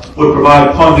would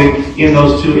provide funding in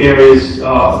those two areas.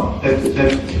 That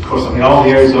of course, all the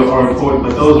areas are important,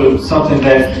 but those are something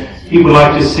that he would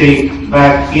like to see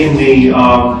back in the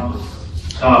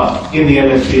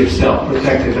MFP itself,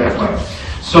 protected that way.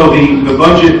 So the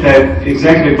budget, that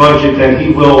executive budget that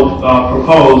he will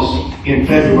propose in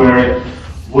February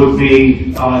would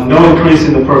be no increase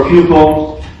in the per pupil,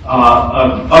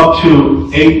 up to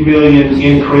 $8 million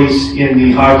increase in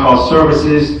the high cost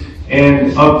services,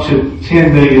 and up to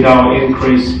 $10 million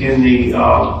increase in the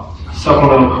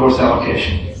supplemental course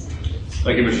allocation.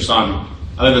 Thank you, Mr. Simon.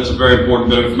 I think that's a very important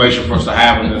bit of information for us to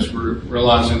have in this. We're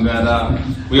realizing that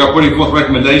we are putting forth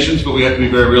recommendations, but we have to be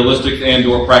very realistic and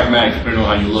or pragmatic, depending on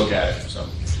how you look at it. So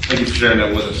thank you for sharing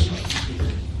that with us.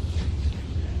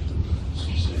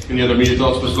 Any other immediate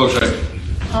thoughts, Ms. Gaucher?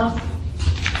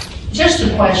 Just a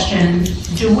question.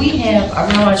 Do we have, I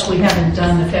realize we haven't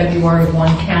done the February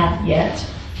 1 count yet.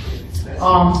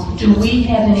 Do we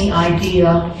have any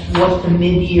idea what the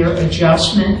mid-year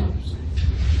adjustment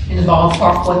in the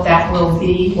ballpark, what that will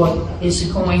be? What is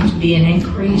it going to be an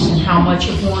increase, and how much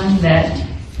of one that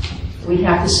we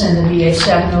have to send the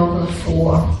VA7 over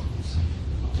for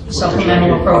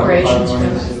supplemental appropriations?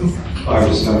 5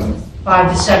 to 7. $5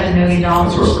 to $7 million.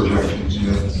 That's our projections,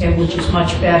 yeah. Okay, which is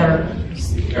much better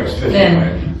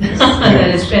than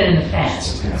it's been in the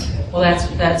past. Well, that's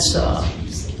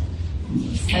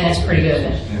pretty good.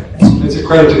 It's a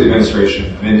credit to the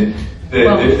administration. I mean,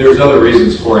 There's other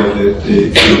reasons for it.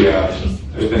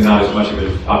 There's been not as much of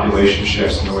a population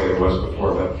shifts in the way there was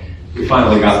before, but we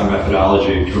finally got the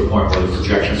methodology to a point where the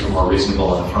projections are more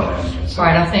reasonable on the front end. So,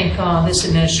 Right, I think this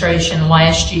administration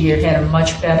last year had a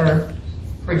much better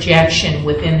projection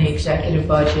within the executive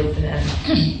budget than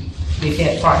we've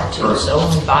had prior to, so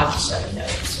only 5 to 7 million,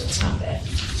 so it's not bad.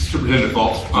 Superintendent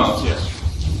Falk?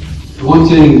 Yes. The one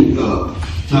thing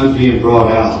not being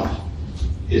brought out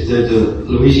is that the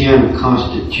Louisiana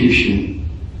Constitution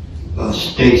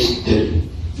states that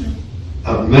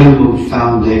a minimum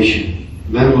foundation,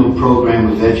 minimum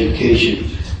program of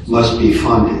education must be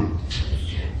funded.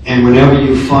 And whenever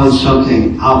you fund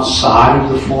something outside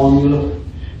of the formula,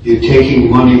 you're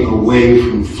taking money away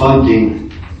from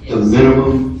funding the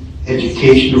minimum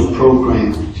educational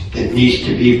program that needs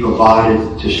to be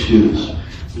provided to students.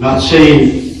 I'm not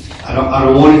saying, I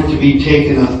don't want it to be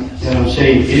taken that I'm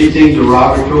saying anything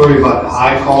derogatory about the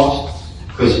high cost,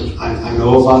 because I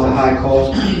know about the high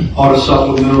cost, or the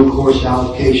supplemental course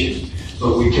allocation,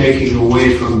 but we're taking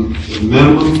away from the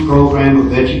minimum program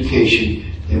of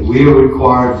education that we are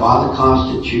required by the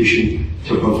Constitution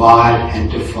to provide and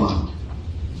to fund.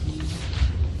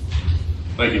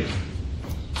 Thank you.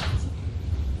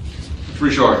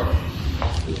 Richard.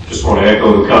 Just want to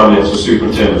echo the comments of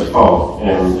Superintendent Falk,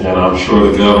 and I'm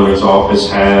sure the governor's office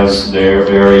has their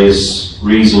various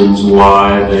reasons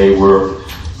why they were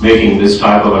making this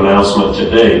type of announcement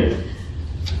today.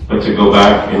 But to go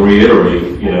back and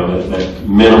reiterate, that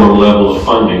minimum level of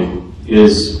funding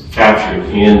is captured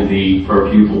in the per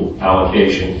pupil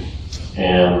allocation,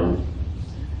 and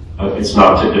it's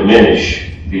not to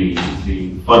diminish the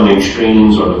funding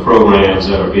streams or the programs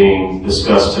that are being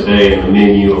discussed today in the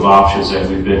menu of options that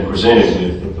we've been presented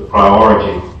with. But the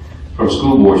priority from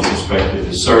school board's perspective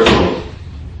is certainly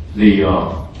the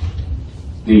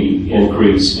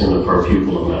increase in the per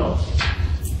pupil amount.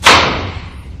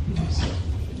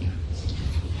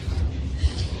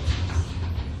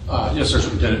 Yes, sir,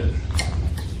 Superintendent.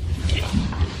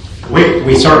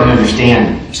 We certainly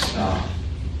understand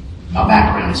my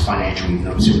background is financial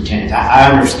superintendent.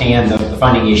 I understand the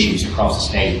funding issues across the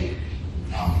state.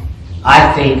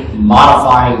 I think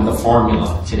modifying the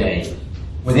formula today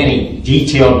with any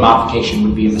detailed modification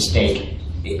would be a mistake.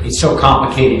 It's so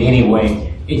complicated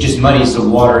anyway, it just muddies the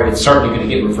water. It's certainly going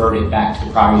to get reverted back to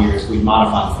the prior years if we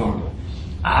modify the formula.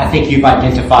 I think you've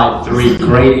identified 3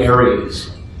 great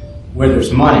areas where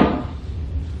there's money.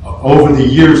 Over the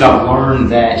years, I've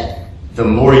learned that the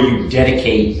more you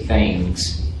dedicate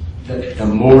things, the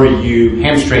more you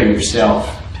hamstring yourself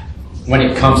when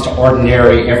it comes to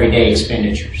ordinary, everyday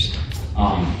expenditures.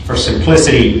 For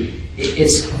simplicity,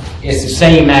 it's the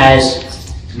same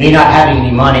as me not having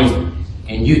any money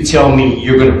and you tell me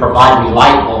you're going to provide me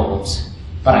light bulbs,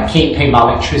 but I can't pay my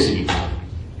electricity bill.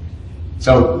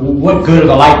 So what good are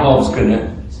the light bulbs going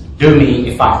to do me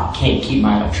if I can't keep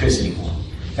my electricity bill?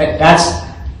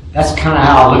 That's kind of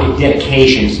how I look at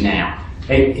dedications now.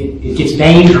 It gets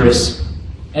dangerous,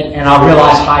 and I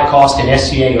realize high cost and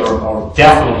SCA are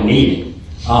definitely needed.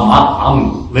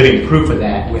 I'm living proof of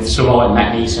that with soil and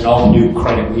magnesium and all the new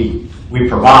credit we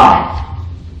provide.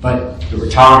 But the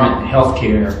retirement and health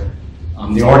care,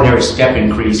 the ordinary step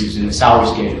increases in the salary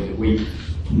schedule that we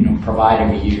provide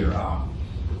every year.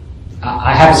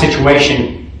 I have a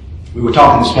situation, we were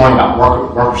talking this morning about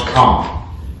workers' comp.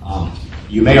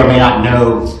 You may or may not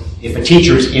know, if a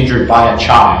teacher is injured by a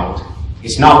child,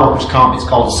 it's not workers' comp, it's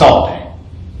called assault pay,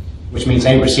 which means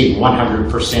they receive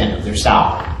 100% of their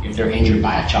salary if they're injured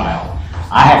by a child.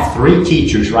 I have 3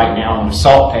 teachers right now on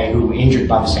assault pay who were injured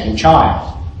by the same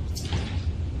child.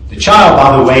 The child,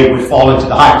 by the way, would fall into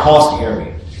the high cost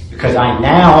area because I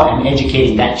now am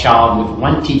educating that child with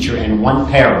 1 teacher and 1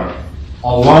 parent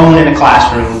alone in a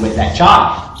classroom with that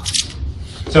child.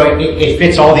 So it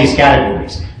fits all these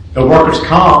categories. The workers'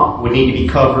 comp would need to be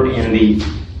covered in the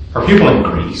per pupil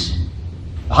increase.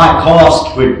 The high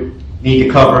cost would need to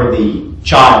cover the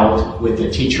child with the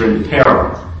teacher and the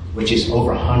parent, which is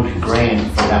over $100,000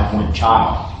 for that 1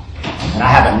 child. And I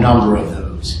have a number of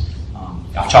those.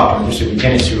 I've talked to other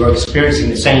superintendents who are experiencing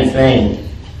the same thing.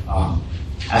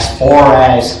 As far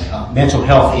as mental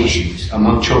health issues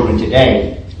among children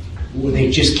today, they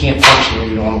just can't function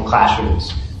in normal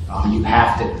classrooms. You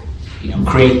have to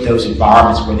create those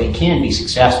environments where they can be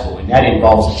successful, and that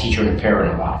involves a teacher and a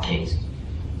parent in a lot of cases.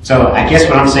 So I guess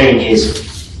what I'm saying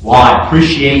is, while I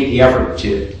appreciate the effort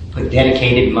to put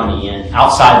dedicated money in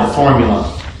outside the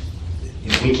formula,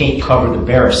 if we can't cover the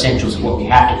bare essentials of what we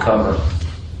have to cover,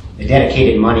 the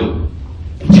dedicated money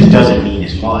just doesn't mean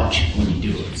as much when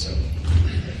you do it. So.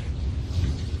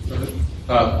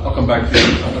 I'll come back to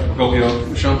you. Go ahead,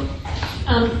 Michelle.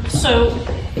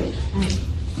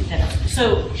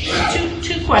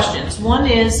 two questions. One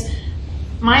is,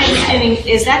 my understanding,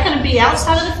 is that going to be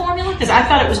outside of the formula? Because I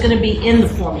thought it was going to be in the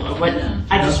formula.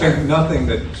 Nothing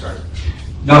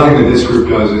that this group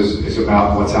does is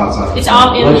about what's outside. It's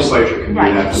all in the legislature can do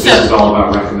that, but this is all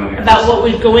about recommending. About what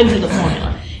would go into the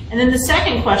formula. And then the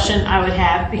second question I would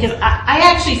have, because I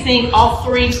actually think all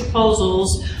three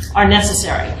proposals are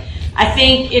necessary. I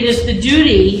think it is the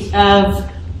duty of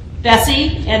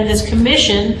BESE and this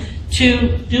commission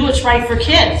to do what's right for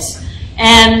kids.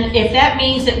 And if that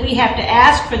means that we have to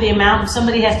ask for the amount and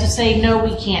somebody has to say, no,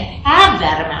 we can't have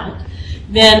that amount,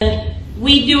 then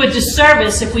we do a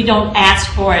disservice if we don't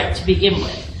ask for it to begin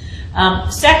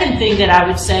with. Second thing that I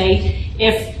would say,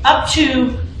 if up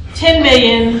to 10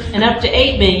 million and up to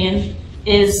 8 million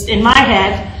is, in my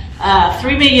head,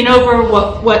 3 million over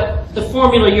what the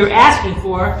formula you're asking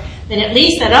for, then at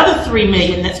least that other 3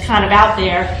 million that's kind of out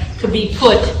there could be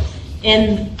put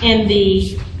in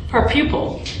the per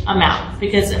pupil amount.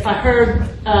 Because if I heard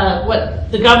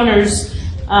what the governor's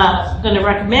going to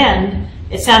recommend,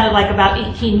 it sounded like about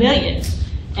 18 million.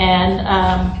 And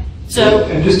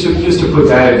just to put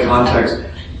that in context,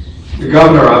 the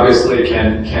governor obviously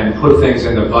can put things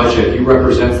in the budget. He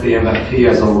represents the MFP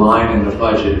as a line in the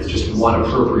budget. It's just one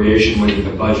appropriation within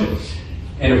the budget.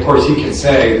 And of course he can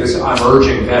say, I'm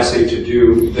urging BESE to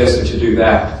do this and to do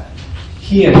that.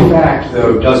 He in fact,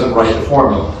 though, doesn't write the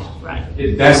formula. Right.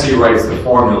 BESE writes the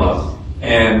formula,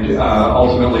 and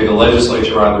ultimately the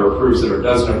legislature either approves it or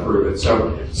doesn't approve it.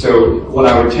 So what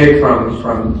I would take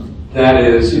from that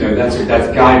is, that's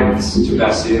guidance to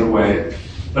BESE in a way.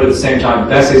 But at the same time,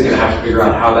 BESE is going to have to figure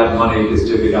out how that money is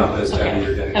divvied up as Debbie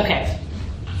or Denny. Okay.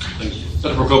 Thank you.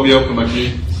 Senator Procopio, come back to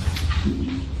you.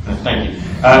 Thank you.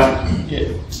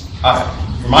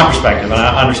 From my perspective, and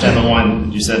I understand the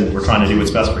one you said we're trying to do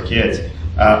what's best for kids,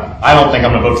 I don't think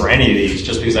I'm going to vote for any of these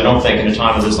just because I don't think in a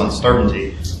time of this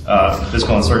uncertainty,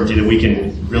 fiscal uncertainty, that we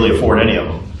can really afford any of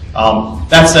them.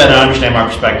 That said, I understand my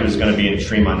perspective is going to be an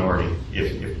extreme minority,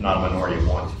 if not a minority of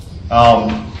one.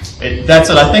 That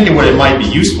said, I think what it might be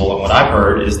useful, and what I've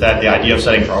heard, is that the idea of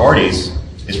setting priorities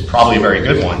is probably a very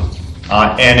good one.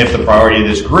 And if the priority of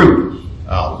this group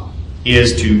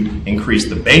is to increase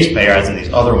the base pay, as in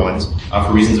these other ones,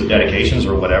 for reasons of dedications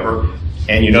or whatever,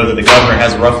 and you know that the governor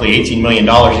has roughly $18 million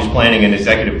he's planning in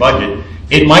executive budget,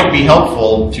 it might be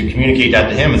helpful to communicate that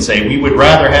to him and say, we would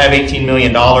rather have $18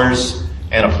 million and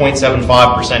a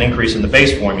 0.75% increase in the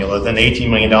base formula than the $18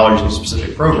 million in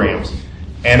specific programs.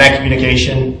 And that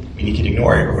communication, you can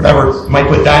ignore it or whatever, might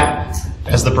put that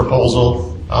as the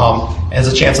proposal, as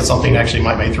a chance that something actually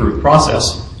might make through the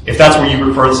process. If that's where you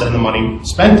prefer to send the money,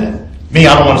 spend it. Me,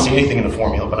 I don't want to see anything in the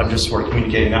formula, but I'm just sort of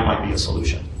communicating that might be a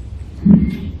solution.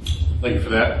 Thank you for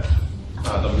that.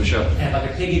 Dr. Michelle. And if I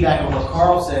could piggyback on what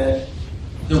Carl said,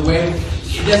 the way,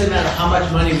 it doesn't matter how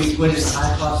much money we put in the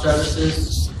high cost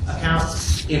services account,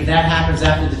 if that happens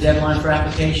after the deadline for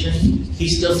application,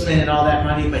 he's still spending all that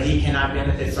money, but he cannot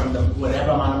benefit from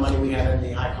whatever amount of money we have in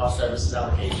the high cost services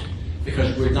allocation.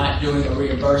 Because we're not doing a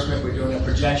reimbursement, we're doing a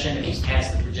projection, and he's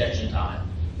past the projection time.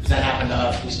 Because that happened to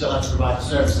us. We still have to provide the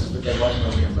services, but there wasn't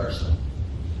no reimbursement.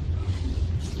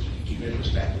 Keep it in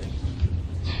perspective.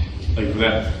 Thank you for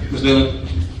that. Ms. Dillon?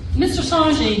 Mr.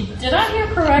 Sanji, did I hear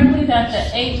correctly that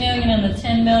the 8 million and the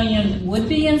 10 million would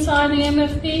be inside the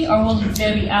MFP, or will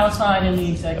they be outside in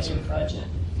the executive budget?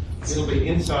 It'll be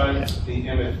inside the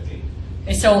MFP.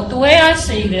 Okay, so the way I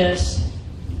see this,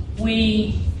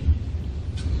 we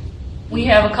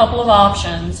have a couple of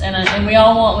options, and we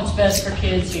all want what's best for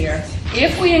kids here.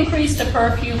 If we increase the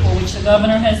per pupil, which the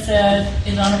governor has said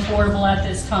is unaffordable at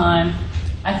this time,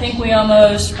 I think we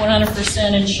almost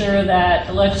 100% ensure that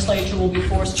the legislature will be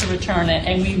forced to return it,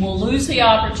 and we will lose the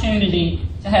opportunity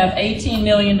to have $18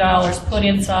 million put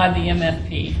inside the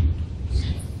MFP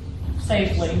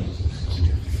safely.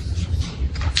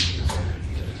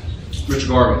 Rich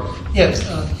Garvey. Yes,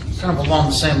 kind of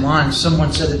along the same lines.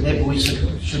 Someone said that maybe we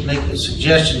should make a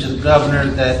suggestion to the governor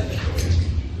that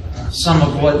some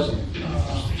of what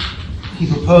he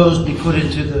proposed be put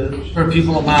into the per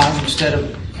pupil amount instead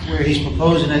of where he's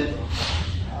proposing it,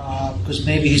 because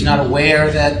maybe he's not aware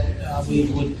that we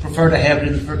would prefer to have it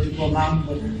in the per pupil amount.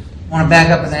 But I want to back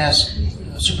up and ask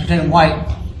Superintendent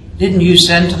White, didn't you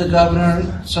send to the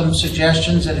governor some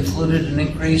suggestions that included an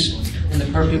increase in the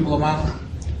per pupil amount?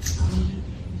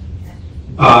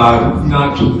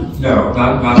 Not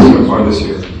so far this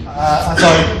year. I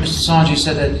thought Mr. Sanji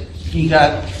said that he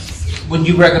got, what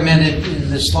you recommended in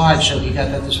the slideshow, he got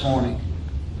that this morning.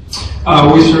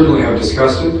 We certainly have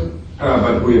discussed it,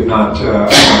 but we have not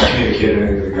communicated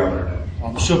anything to the governor. Well,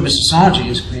 I'm sure Mr. Sanji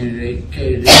has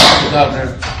communicated it to the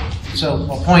governor So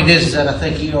my point is that I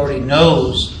think he already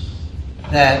knows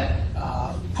that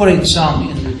putting some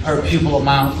in the per pupil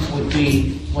amount would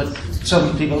be what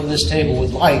some people at this table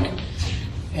would like,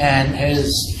 and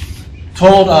has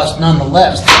told us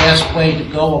nonetheless the best way to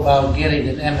go about getting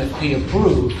an MFP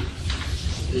approved,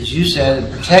 as you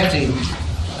said, protecting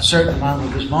a certain amount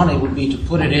of his money would be to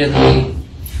put it in the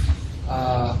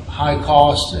high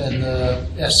cost and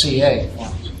the SCA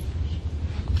funds,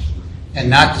 and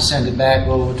not to send it back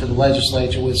over to the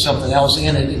legislature with something else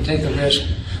in it and take the risk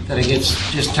that it gets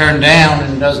just turned down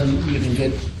and doesn't even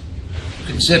get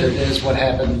considered, as what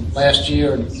happened last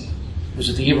year, and was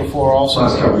it the year before also?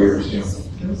 Last couple of years, yeah.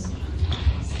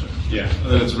 Yeah,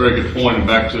 that's a very good point, and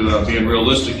back to being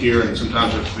realistic here, and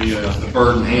sometimes it can be the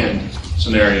bird in hand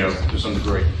scenario to some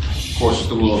degree. Of course, it's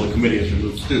the will of the committee as we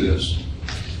move through this.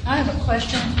 I have a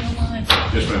question, if you don't mind.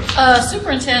 Yes, ma'am.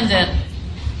 Superintendent,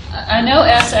 I know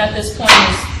ESSA at this point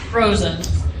is frozen,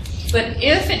 but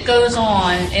if it goes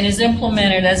on and is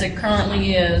implemented as it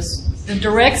currently is, the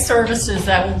direct services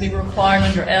that will be required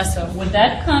under ESSA, would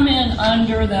that come in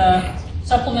under the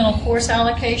supplemental course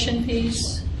allocation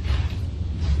piece?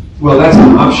 Well, that's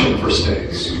an option for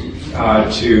states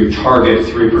to target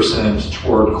 3%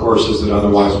 toward courses that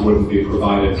otherwise wouldn't be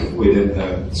provided within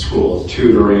the school: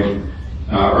 tutoring,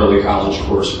 early college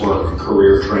coursework,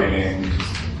 career training,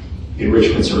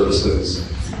 enrichment services.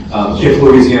 If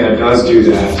Louisiana does do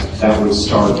that, that would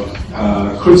start,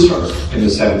 could start in the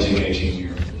 17-18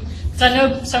 year. So I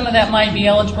know some of that might be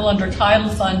eligible under title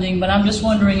funding, but I'm just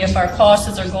wondering if our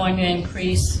costs are going to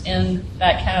increase in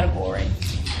that category.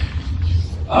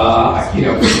 To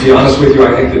be honest with you,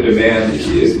 I think the demand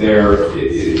is there.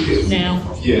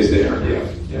 Now? Is there,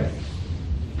 yeah.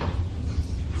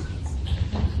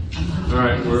 All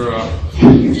right, we're Can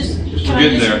I getting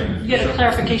just there. get a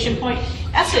clarification point?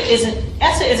 ESSA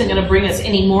isn't going to bring us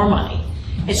any more money.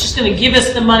 It's just going to give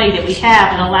us the money that we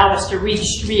have and allow us to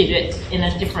redistribute it in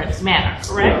a different manner,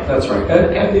 correct? Yeah, that's right.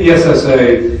 And the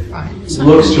SSA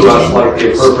looks to us like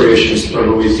the appropriations for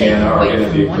Louisiana are going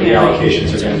to be, the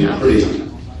allocations are going to be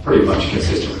pretty much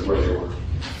consistent with where they were.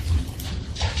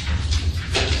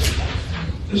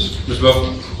 Ms.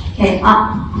 Bell? Okay, I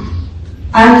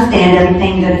understand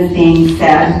everything that is being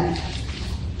said,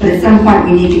 but at some point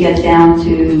we need to get down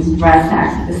to brass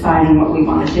tacks of deciding what we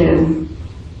want to do.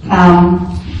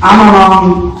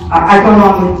 I go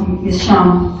along with Ms.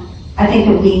 Shum. I think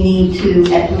that we need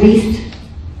to at least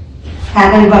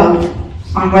have a vote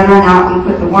on whether or not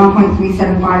we put the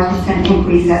 1.375%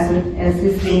 increase as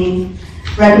is being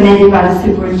recommended by the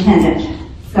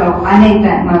superintendent. So I make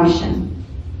that motion.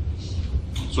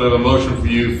 So I have a motion for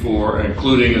you for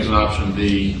including as an option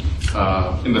the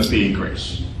MFP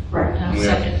increase. Right. And we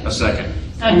have a second.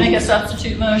 I'd make a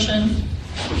substitute motion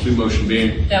Substitute motion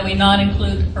being? that we not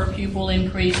include the per pupil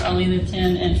increase, only the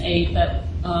 10 and 8 that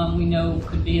we know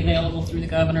could be available through the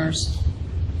governor's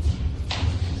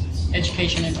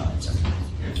education advisor.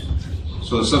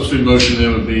 So the substitute motion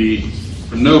then would be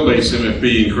for no base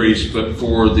MFP increase, but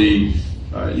for the,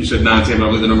 you said 9, 10, but I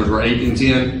believe the numbers were 8 and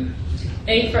 10?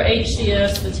 8 for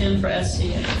HCS, the 10 for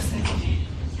SCS.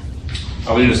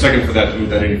 I will need a second for that to move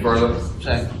that any further.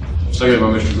 Second. Seconded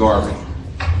by Mr. Garvey.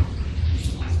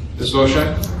 Ms.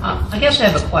 O'Shea? I guess I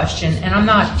have a question, and I'm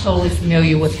not totally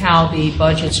familiar with how the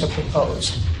budgets are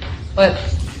proposed. But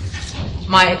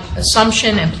my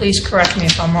assumption, and please correct me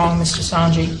if I'm wrong, Mr.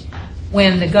 Sanji,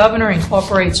 when the governor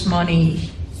incorporates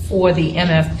money for the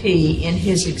MFP in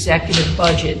his executive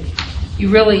budget, you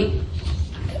really,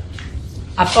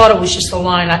 I thought it was just the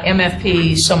line,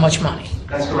 MFP, so much money.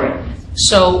 That's correct.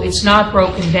 So it's not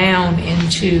broken down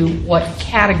into what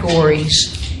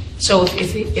categories. So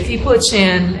if he puts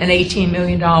in an $18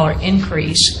 million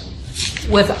increase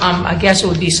with, I guess it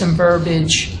would be some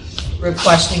verbiage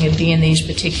requesting it be in these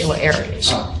particular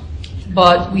areas.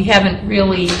 But we haven't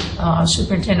really,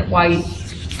 Superintendent White,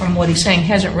 from what he's saying,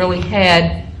 hasn't really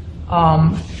had,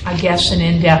 I guess, an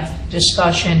in-depth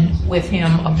discussion with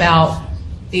him about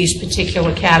these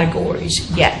particular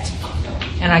categories yet.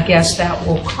 And I guess that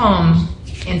will come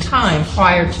in time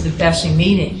prior to the BESE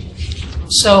meeting.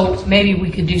 So maybe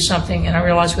we could do something, and I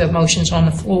realize we have motions on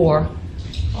the floor,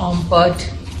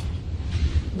 but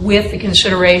with the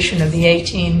consideration of the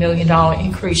 $18 million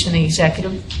increase in the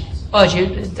executive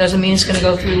budget, it doesn't mean it's going to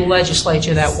go through the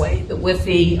legislature that way, but with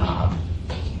his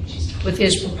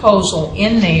proposal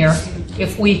in there,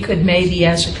 if we could maybe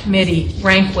as a committee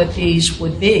rank what these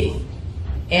would be,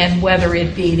 and whether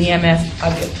it be the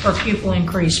per pupil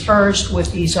increase first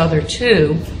with these other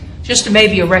two, just to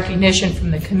maybe a recognition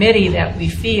from the committee that we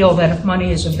feel that if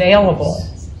money is available,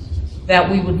 that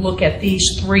we would look at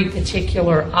these three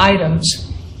particular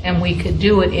items and we could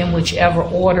do it in whichever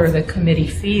order the committee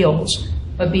feels,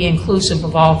 but be inclusive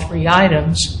of all three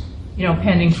items,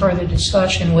 pending further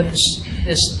discussion with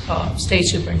this state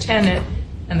superintendent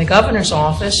and the governor's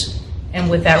office, and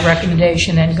with that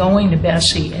recommendation then going to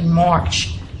BESE in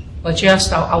March. But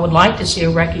just, I would like to see a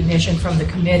recognition from the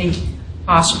committee,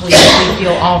 possibly if we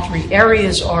feel all three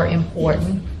areas are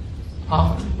important,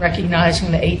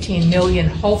 recognizing the 18 million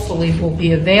hopefully will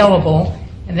be available,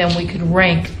 and then we could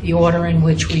rank the order in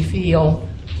which we feel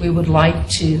we would like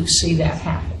to see that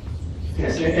happen.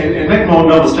 Yes, and make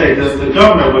no mistake, the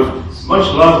governor would much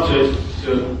love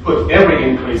to put every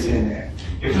increase in there.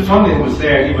 If the funding was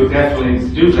there, he would definitely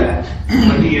do that.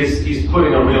 But he's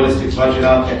putting a realistic budget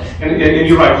out there. And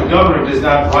you're right, the governor does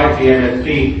not write the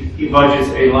MFP. He budgets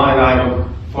a line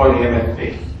item for the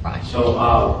MFP. Right.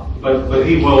 So, but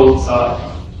he will,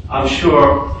 I'm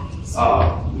sure,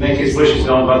 make his wishes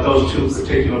known about those two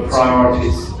particular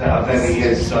priorities that he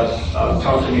has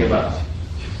talked to me about.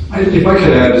 If I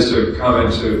could add just a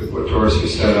comment to what Doris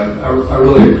has said, I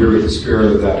really agree with the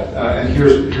spirit of that. And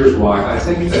here's why. I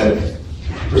think that,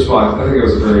 first of all, I think it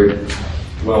was a very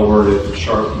well-worded,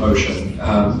 sharp motion.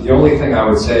 The only thing I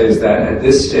would say is that at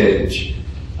this stage,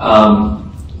 I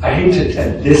hate to,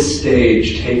 at this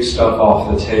stage, take stuff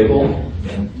off the table,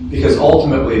 because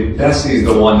ultimately, BESE is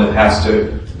the one that has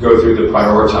to go through the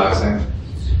prioritizing.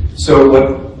 So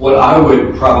what I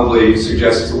would probably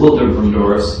suggest is a little different from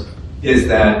Doris, is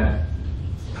that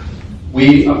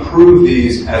we approve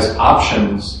these as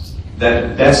options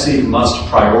that BESE must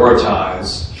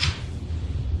prioritize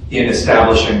in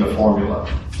establishing the formula.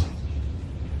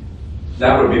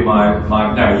 That would be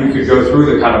now you could go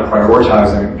through the kind of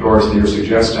prioritizing, Doris, that you're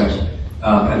suggesting,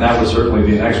 and that would certainly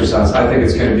be an exercise. I think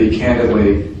it's going to be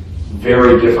candidly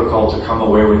very difficult to come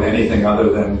away with anything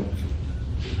other than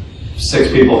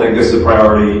 6 people think this is a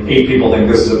priority, 8 people think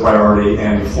this is a priority,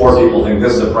 and 4 people think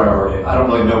this is a priority. I don't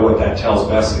really know what that tells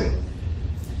BESE.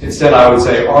 Instead, I would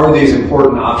say, are these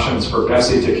important options for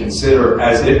BESE to consider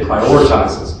as it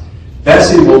prioritizes?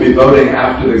 BESE will be voting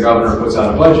after the governor puts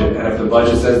out a budget, and if the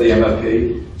budget says the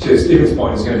MFP, to Stephen's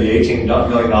point, is going to be $18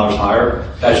 million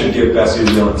higher, that should give BESE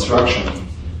real instruction.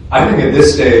 I think at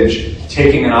this stage,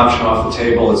 taking an option off the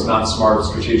table is not smart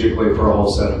strategically for a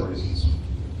whole set of reasons.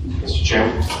 Mr.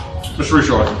 Chairman? Mr.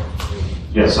 Richard.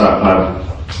 Yes,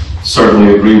 I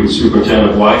certainly agree with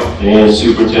Superintendent White and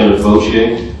Superintendent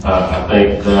Boucher. I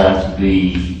think that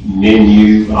the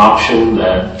menu option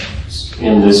that's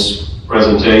in this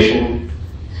presentation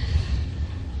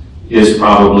is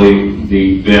probably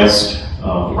the best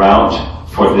route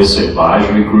for this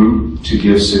advisory group to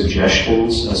give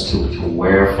suggestions as to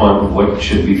what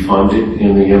should be funded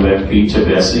in the MFP to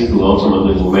BESE, who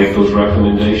ultimately will make those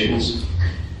recommendations.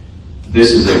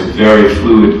 This is a very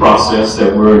fluid process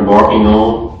that we're embarking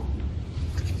on.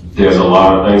 There's a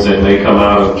lot of things that may come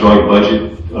out of joint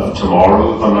budget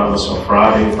tomorrow, if I'm not mistaken,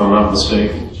 Friday, if I'm not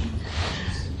mistaken.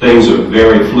 Things are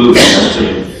very fluid as to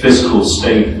the fiscal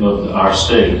state of our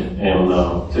state, and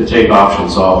to take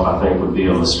options off, I think, would be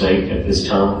a mistake at this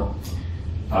time.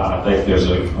 I think there's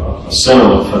a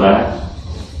sentiment for that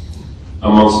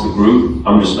amongst the group.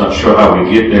 I'm just not sure how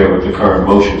we get there with the current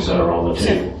motions that are on the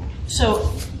table.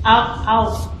 So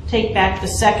I'll take back the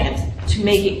second to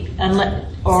make it,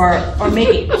 or make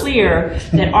it clear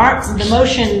that the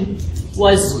motion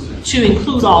was to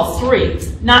include all 3,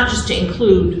 not just to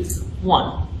include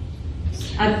 1.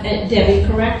 Debbie,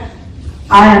 correct?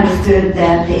 I understood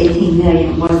that the 18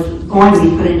 million was going to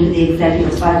be put into the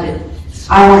executive budget.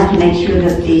 I wanted to make sure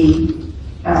that the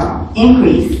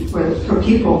increase per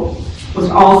pupil was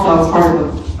also part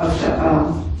of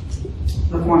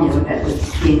the formula that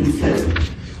was being considered.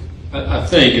 I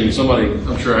think, and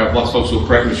I'm sure I have lots of folks who will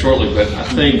correct me shortly, but I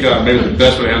think maybe the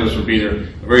best way to handle this would be either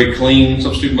a very clean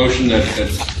substitute motion that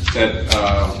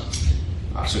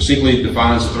succinctly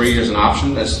defines the 3 as an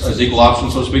option, as equal option,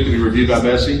 so to speak, to be reviewed by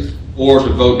BESE, or to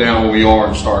vote down where we are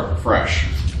and start fresh.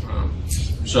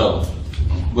 So,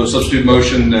 with a substitute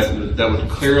motion that would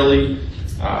clearly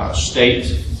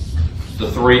state the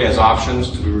 3 as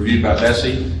options to be reviewed by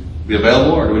BESE, be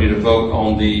available, or do we need to vote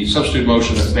on the substitute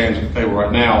motion that stands on the table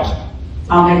right now?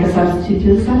 I'll make a substitute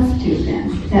to the substitute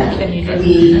then. Can you do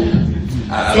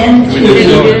Can we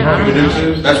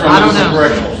do 2? That's right, this is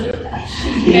correctional.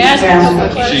 May I ask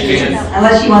a question? She can.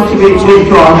 Unless she wants to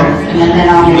withdraw hers, and then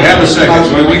I'll. We have a second,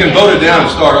 so we can vote it down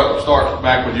and start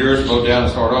back with yours, vote down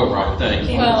and start over, I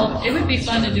think. Well, it would be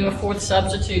fun to do a 4th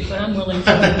substitute, but I'm willing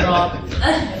to withdraw.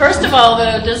 First of all,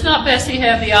 though, does not BESE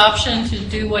have the option to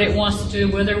do what it wants to do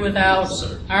with or without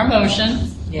our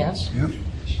motion? Yes. Yep.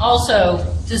 Also,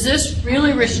 does this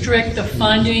really restrict the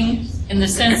funding in the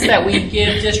sense that we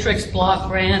give districts block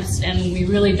grants and we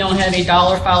really don't have a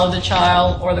dollar follow the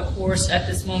child or the course at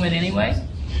this moment anyway?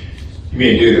 You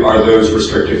mean, are those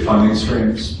restricted funding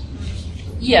streams?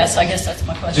 Yes, I guess that's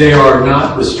my question. They are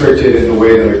not restricted in the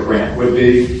way that a grant would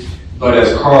be, but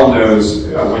as Carl knows,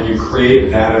 when you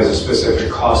create that as a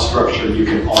specific cost structure, you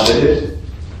can audit it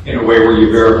in a way where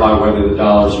you verify whether the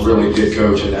dollars really did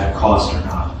go to that cost or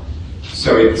not.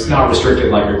 So it's not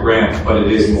restricted like a grant, but it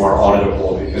is more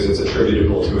auditable because it's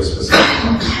attributable to a specific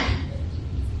cost.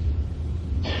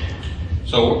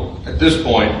 So at this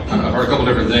point, I've heard a couple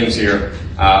different things here.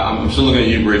 I'm still looking at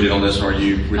you, Bridget, on this. Are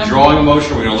you withdrawing a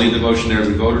motion, or are we going to leave the motion there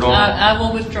we voted on? I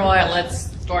will withdraw it.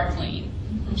 Let's start clean.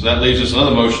 So that leaves us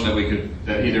another motion that we could,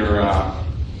 that either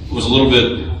was a little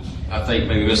bit, I think,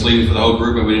 maybe misleading for the whole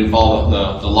group, but we didn't follow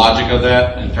the logic of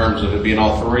that in terms of it being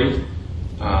all three.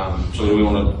 So do we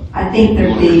want to? I think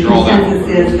that the consensus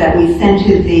is that we send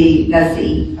to the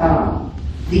BESE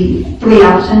the three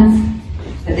options,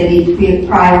 that they need to be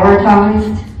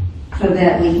prioritized so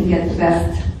that we can get the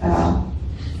best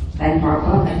bang for our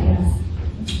buck, I guess.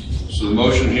 So the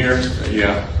motion here,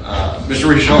 Mr.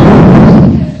 Richard.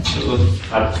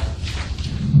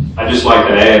 I'd just like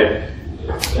to add,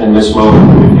 in this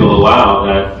moment, if you'll allow,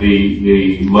 that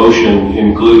the motion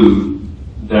include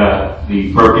that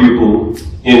the per pupil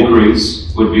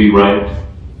increase would be ranked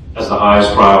as the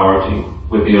highest priority,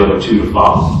 with the other two to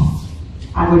follow.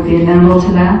 I would be amenable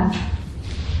to that.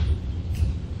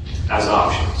 As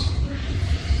options.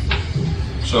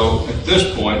 So at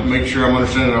this point, make sure I'm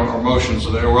understanding our motion so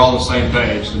that we're all on the same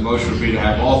page. The motion would be to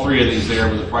have all three of these there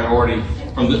with the priority,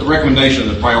 from the recommendation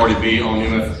of the priority be on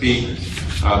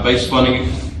MFP based funding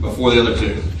before the other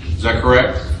two. Is that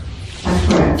correct? That's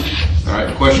correct. All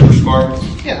right, question, Mr. Carter?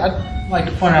 Yeah, I'd like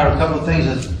to point out a couple of things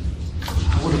that I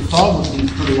would have thought would be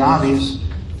pretty obvious.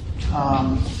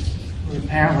 But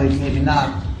apparently, maybe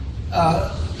not.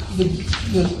 As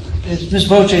Ms.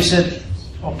 Boche said,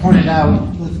 or pointed out,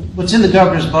 what's in the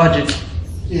governor's budget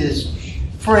is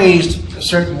phrased a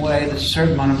certain way, there's a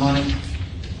certain amount of money,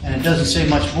 and it doesn't say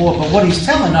much more. But what he's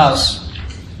telling us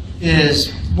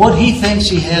is what he thinks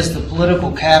he has the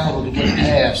political capital to get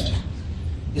passed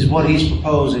is what he's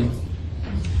proposing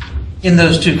in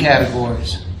those two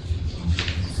categories.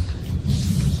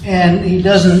 And he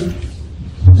doesn't,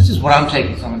 this is what I'm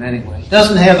taking from it anyway,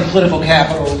 doesn't have the political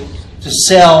capital to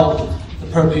sell the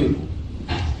per pupil.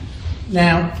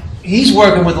 Now, he's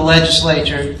working with the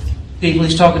legislature, people,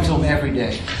 he's talking to them every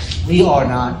day. We are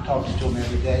not talking to him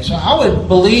every day. So I would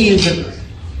believe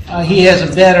that he has a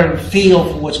better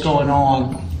feel for what's going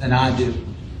on than I do.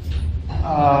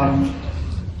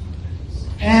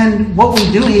 And what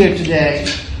we do here today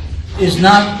is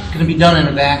not going to be done in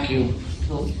a vacuum.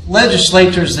 The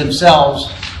legislators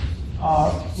themselves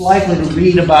are likely to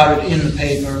read about it in the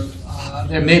paper.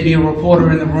 There may be a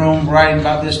reporter in the room writing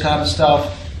about this kind of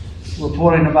stuff,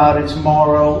 reporting about it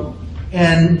tomorrow.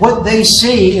 And what they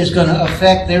see is going to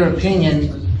affect their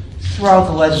opinion throughout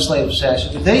the legislative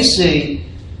session. If they see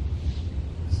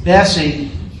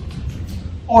BESE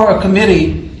or a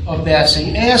committee of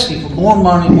BESE asking for more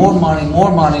money, more money,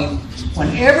 more money, when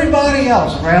everybody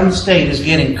else around the state is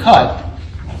getting cut,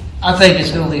 I think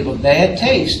it's going to leave a bad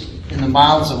taste in the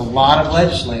mouths of a lot of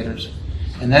legislators.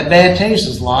 And that bad taste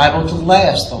is liable to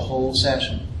last the whole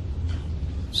session.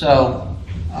 So,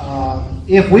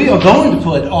 if we are going to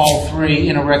put all three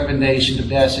in a recommendation to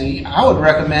BESE, I would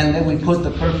recommend that we put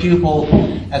the per pupil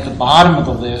at the bottom of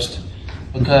the list,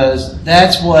 because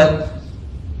that's what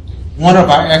one of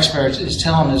our experts is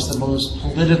telling us the most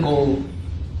political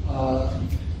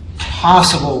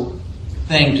possible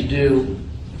thing to do.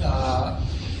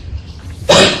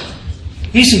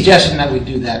 He's suggesting that we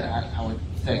do that, I would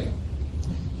think.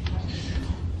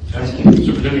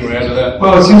 Superintendent, you want to add to that?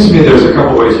 Well, it seems to me there's a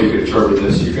couple ways you could interpret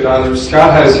this. You could either,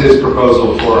 Scott has his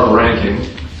proposal for a ranking.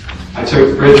 I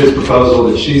took Bridget's proposal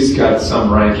that she's got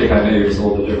some ranking. I know it was a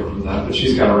little bit different from that, but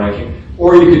she's got a ranking.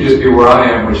 Or you could just be where I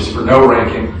am, which is for no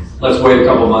ranking. Let's wait a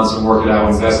couple months and work it out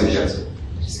when BESE gets it.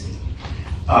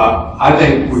 I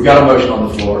think we've got a motion on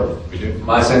the floor.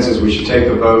 My sense is we should take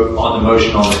the vote on the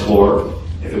motion on the floor.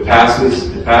 If it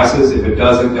passes, it passes. If it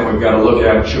doesn't, then we've got to look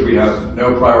at, should we have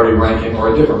no priority ranking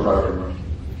or a different priority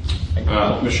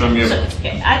ranking? Ms. Shum,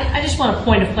 I just want a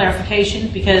point of clarification,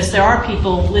 because there are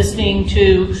people listening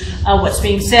to what's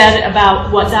being said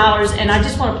about what dollars, and I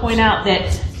just want to point out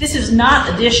that this is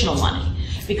not additional money,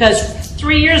 because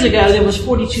 3 years ago there was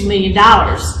 $42 million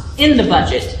in the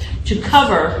budget to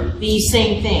cover these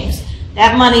same things.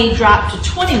 That money dropped to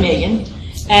 $20 million,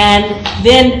 and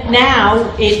then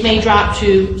now it may drop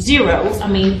to zero, I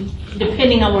mean,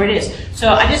 depending on where it is. So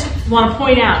I just want to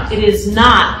point out, it is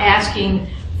not asking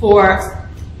for,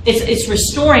 it's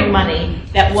restoring money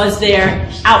that was there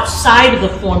outside of the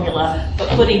formula, but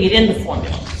putting it in the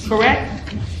formula,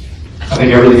 correct? I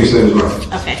think everything you said is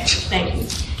right. Okay, thank you.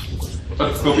 I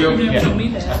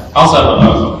also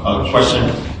have a question,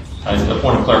 a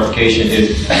point of clarification.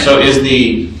 Is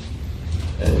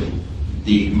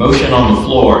the motion on the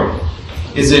floor,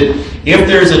 is it, if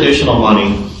there's additional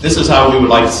money, this is how we would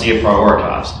like to see it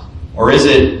prioritized? Or is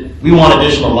it, we want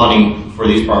additional money for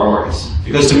these priorities?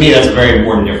 Because to me, that's a very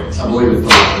important difference. I believe it's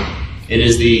latter. It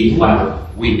is the latter.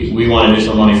 We want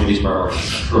additional money for these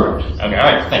priorities. Correct. Okay,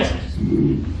 all right, thanks.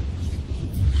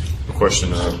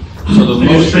 Question. So the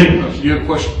motion, you have a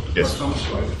question? Yes.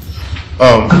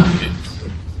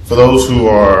 For those who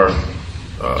are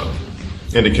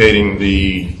indicating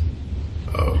the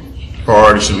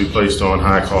priority should be placed on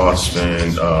high cost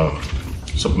and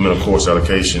supplemental course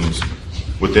allocations,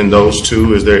 within those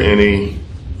two, is there any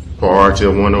priority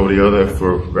of one over the other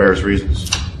for various reasons?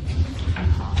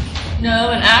 No,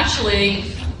 and actually,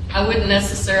 I wouldn't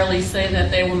necessarily say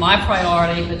that they were my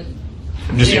priority, but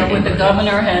they are what the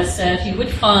governor has said he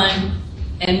would fund.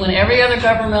 And when every other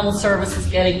governmental service is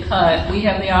getting cut, we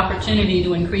have the opportunity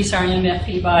to increase our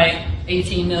MFP by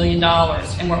 $18 million,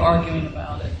 and we're arguing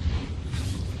about it.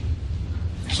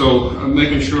 So I'm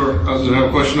making sure, does I have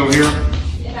a question over here?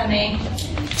 If I may.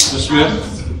 Ms. Smith?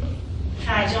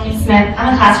 Hi, Joni Smith.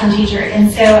 I'm a classroom teacher,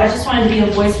 and so I just wanted to be a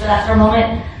voice for that for a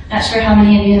moment. Not sure how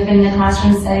many of you have been in the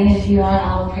classroom setting. If you are,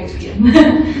 I will pray for you.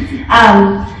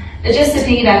 But just to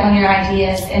piggyback on your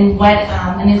ideas and what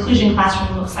an inclusion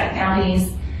classroom looks like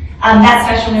nowadays, that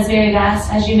spectrum is very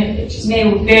vast, as you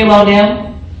may very well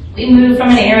know. We moved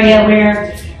from an area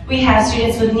where we have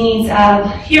students with needs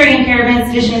of hearing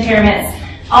impairments, vision impairments,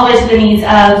 all the way to the needs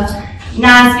of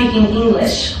non-speaking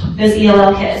English, those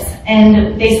ELL kids.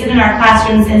 And they sit in our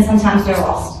classrooms and sometimes they're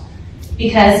lost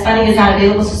because funding is not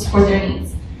available to support their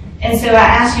needs. And so I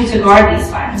ask you to guard these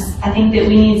funds. I think that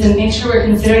we need to make sure we're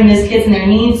considering those kids and their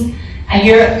needs. I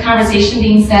hear a conversation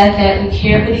being said that we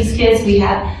care for these kids, we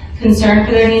have concern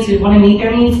for their needs, we want to meet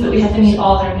their needs, but we have to meet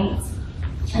all their needs.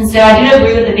 And so I do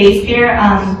agree with the BESE here.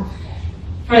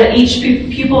 For each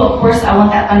pupil, of course, I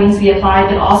want that funding to be applied,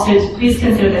 but also please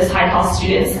consider those high-cost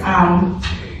students.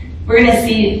 We're going to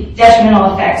see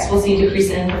detrimental effects. We'll see a decrease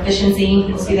in proficiency.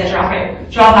 We'll see the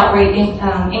dropout rate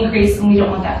increase, and we don't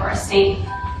want that for our state.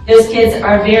 Those kids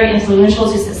are very influential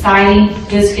to society.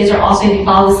 Those kids are also, if you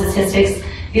follow the statistics,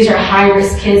 these are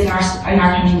high-risk kids in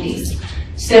our communities.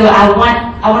 So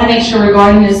I want to make sure we're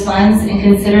guarding those funds and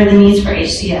consider the needs for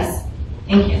HCS.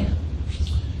 Thank you.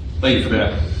 Thank you for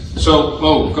that. So,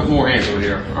 a couple more hands over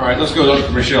here. All right, let's go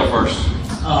to Michelle first.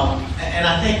 And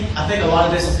I think a lot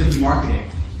of this is going to be marketing,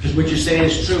 because what you're saying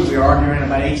is true. We are arguing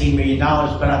about $18 million,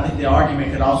 but I think the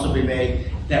argument could also be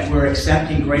made that we're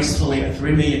accepting gracefully a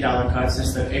 $3 million cut,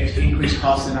 since the increased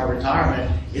cost in our retirement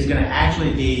is going to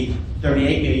actually be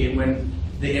 $38 million when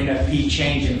the MFP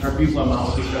change in per pupil amount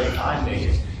will be $35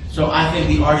 million. So I think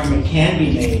the argument can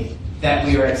be made that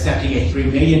we are accepting a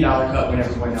 $3 million cut when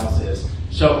everyone else is.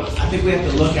 So I think we have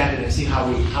to look at it and see how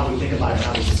we think about it,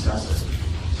 how we discuss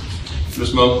it.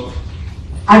 Ms. Moe?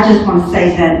 I just want to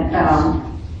say that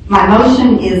my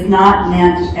motion is not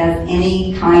meant as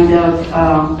any kind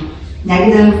of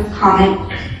negative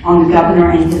comment on the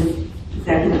governor and his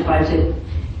executive budget,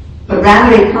 but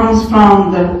rather it comes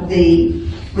from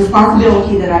the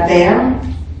responsibility that I bear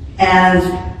as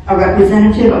a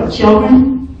representative of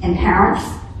children and parents,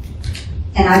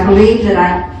 and I believe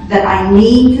that I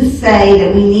need to say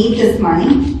that we need this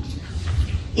money.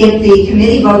 If the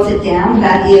committee votes it down,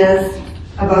 that is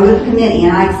a vote of the committee,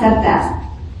 and I accept that.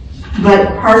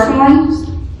 But personally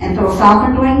and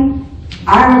philosophically,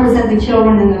 I represent the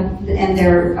children and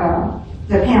their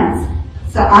parents.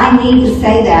 So I need to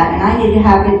say that, and I need to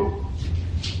have it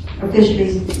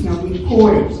officially,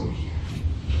 reported.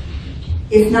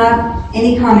 It's not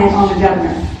any comment on the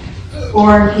governor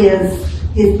or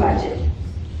his budget.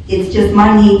 It's just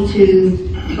my need to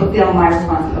fulfill my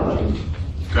responsibility.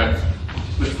 Okay.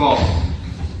 Mr. Paul?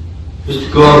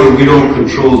 Mr. Gardner, we don't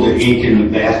control the ink in the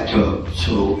bathtub,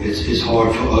 so it's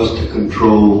hard for us to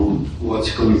control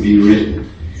what's going to be written.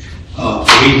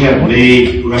 We have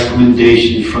made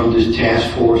recommendations from this task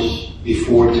force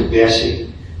before to BESE.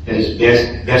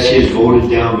 BESE has voted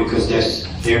down because that's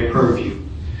their purview.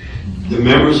 The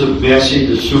members of BESE,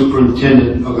 the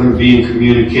superintendent, are going to be in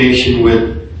communication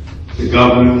with the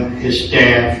governor, his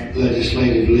staff,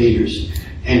 legislative leaders,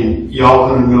 and y'all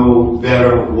going to know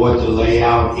better what the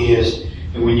layout is.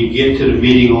 And when you get to the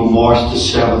meeting on March the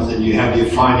 7th and you have your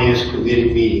finance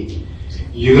committee meeting,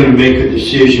 you're going to make a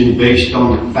decision based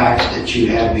on the facts that you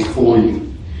have before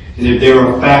you. And if there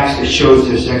are facts that shows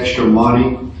there's extra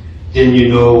money, then you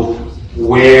know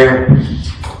where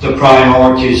the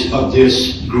priorities of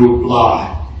this group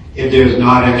lie. If there's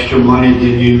not extra money,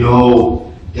 then you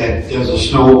know that there's a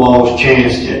snowball's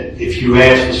chance that if you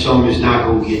ask for something, it's not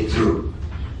going to get through.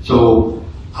 So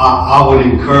I would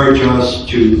encourage us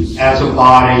to, as a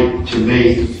body, to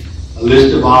make a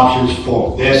list of options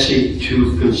for BESE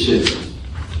to consider.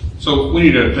 So we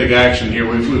need to take action here.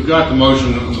 We've got the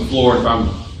motion on the floor.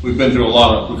 We've been through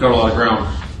we've covered a lot of ground,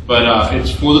 but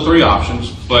it's for the three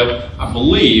options. But I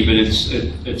believe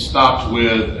it stops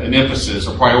with an emphasis,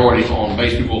 a priority on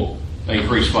base pupil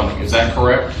increased funding. Is that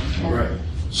correct? Right.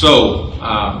 So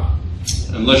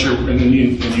unless and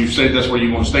you say that's where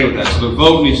you want to stay with that. So the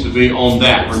vote needs to be on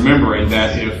that, remembering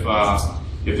that if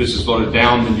this is voted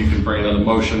down, then you can bring another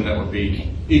motion that would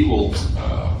be equal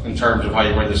in terms of how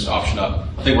you bring this option up.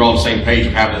 I think we're all on the same page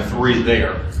of having the three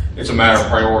there. It's a matter of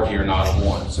priority or not of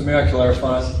one. So may I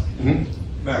clarify?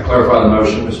 Mm-hmm. May I clarify the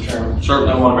motion, Mr. Chairman?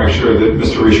 Certainly. I want to make sure that,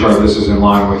 Mr. Richard, this is in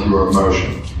line with your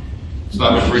motion. It's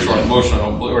not Mr. Richard's motion, I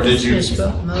don't believe, or did you? That's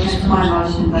my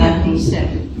motion, but I think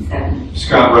second.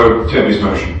 Scott wrote Timmy's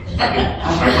motion.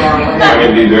 I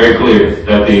can be very clear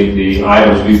that the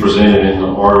items be presented in the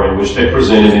order in which they're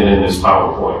presented and in this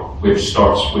PowerPoint, which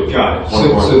starts with. Got it.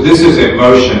 So this is a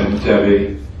motion,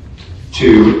 Debbie,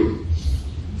 to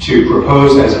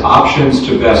propose as options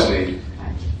to BESE,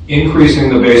 increasing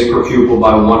the base per pupil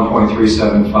by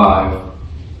 1.375,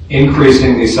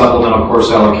 increasing the supplemental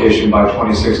course allocation by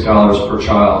 $26 per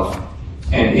child,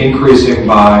 and increasing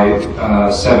by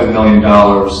 $7 million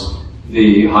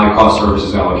the high cost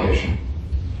services allocation,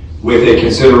 with a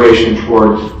consideration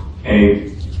toward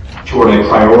a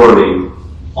priority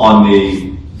on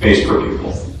the base per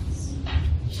pupil.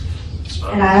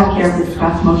 And I don't care if it's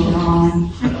Scott's motion or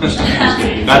mine.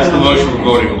 That's the motion we're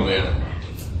voting on then.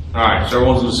 All right, so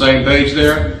everyone's on the same page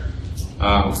there.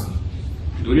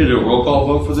 Do we need to do a roll call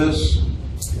vote for this?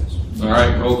 All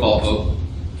right, roll call vote.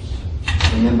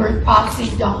 Remember,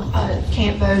 proxies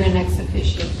can't vote in ex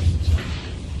officio.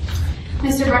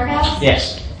 Mr. Burkhouse?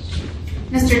 Yes.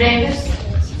 Mr. Davis?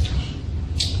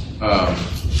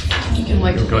 You can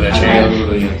wait. Go that channel.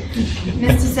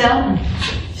 Ms. DeSille?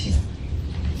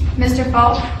 Mr.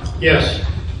 Falk? Yes.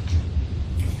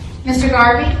 Mr.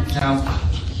 Garvey? No.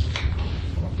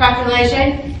 Dr.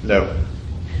 Leger? No.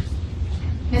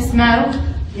 Ms. Moe?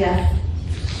 Yes.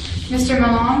 Mr.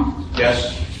 Malone?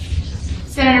 Yes.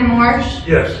 Senator Morse?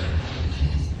 Yes.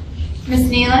 Ms.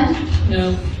 Nealon?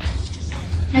 No.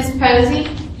 Ms. Posey?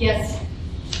 Yes.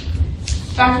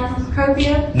 Dr.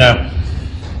 Procopio? No.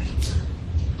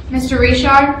 Mr.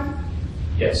 Richard?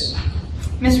 Yes.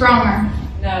 Ms. Romer?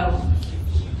 No.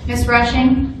 Ms.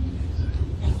 Rushing?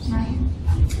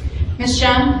 Ms.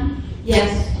 Shum?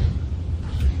 Yes.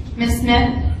 Ms.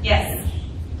 Smith? Yes.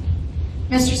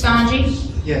 Mr.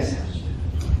 Sanji? Yes.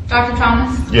 Dr.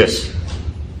 Thomas? Yes.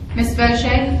 Ms.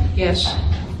 Bochet? Yes.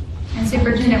 And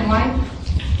Superintendent White?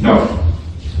 No.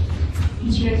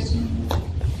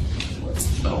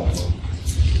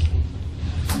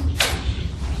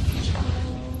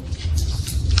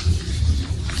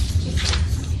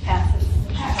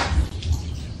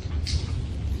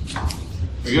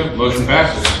 There you go, motion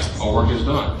passes. All work is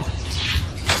done.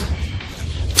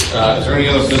 Is there any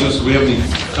other business? Do we have any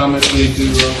comments we need to?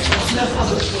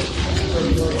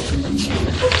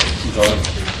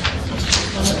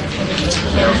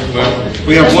 Well,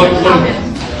 we have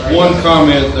one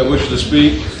comment that wishes to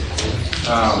speak.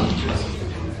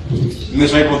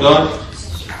 Ms. April Dunn?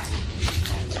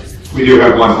 We do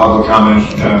have one public comment,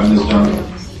 Ms. Dunn.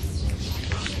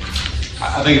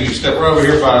 I think if you step right over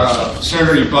here by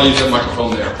Senator, you probably use that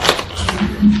microphone there.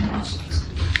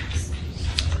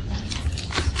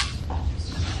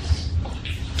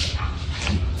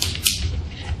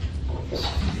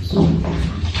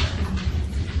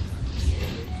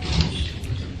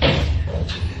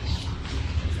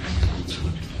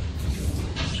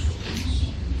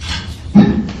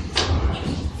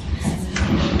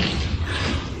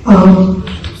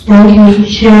 Thank you,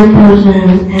 Chairperson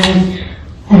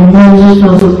and members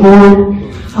of the board.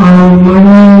 My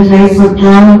name is April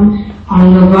Dunn. I'm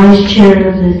the Vice Chair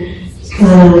of the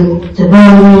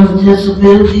Developmental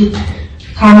Disability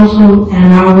Council,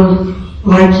 and I would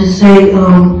like to say,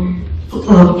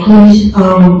 please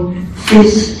fix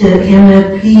the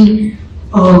MFP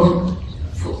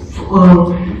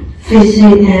fix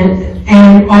it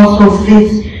and also fix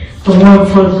the one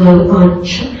for the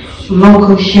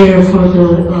local share for the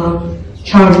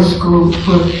charter school to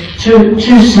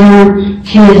serve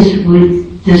kids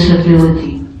with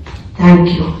disability. Thank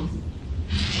you.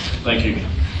 Thank you.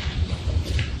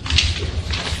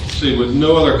 See, with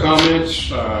no other comments,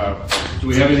 do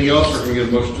we have anything else, or can we get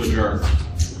a motion to adjourn?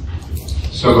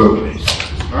 So moved.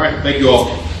 All right, thank you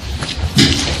all.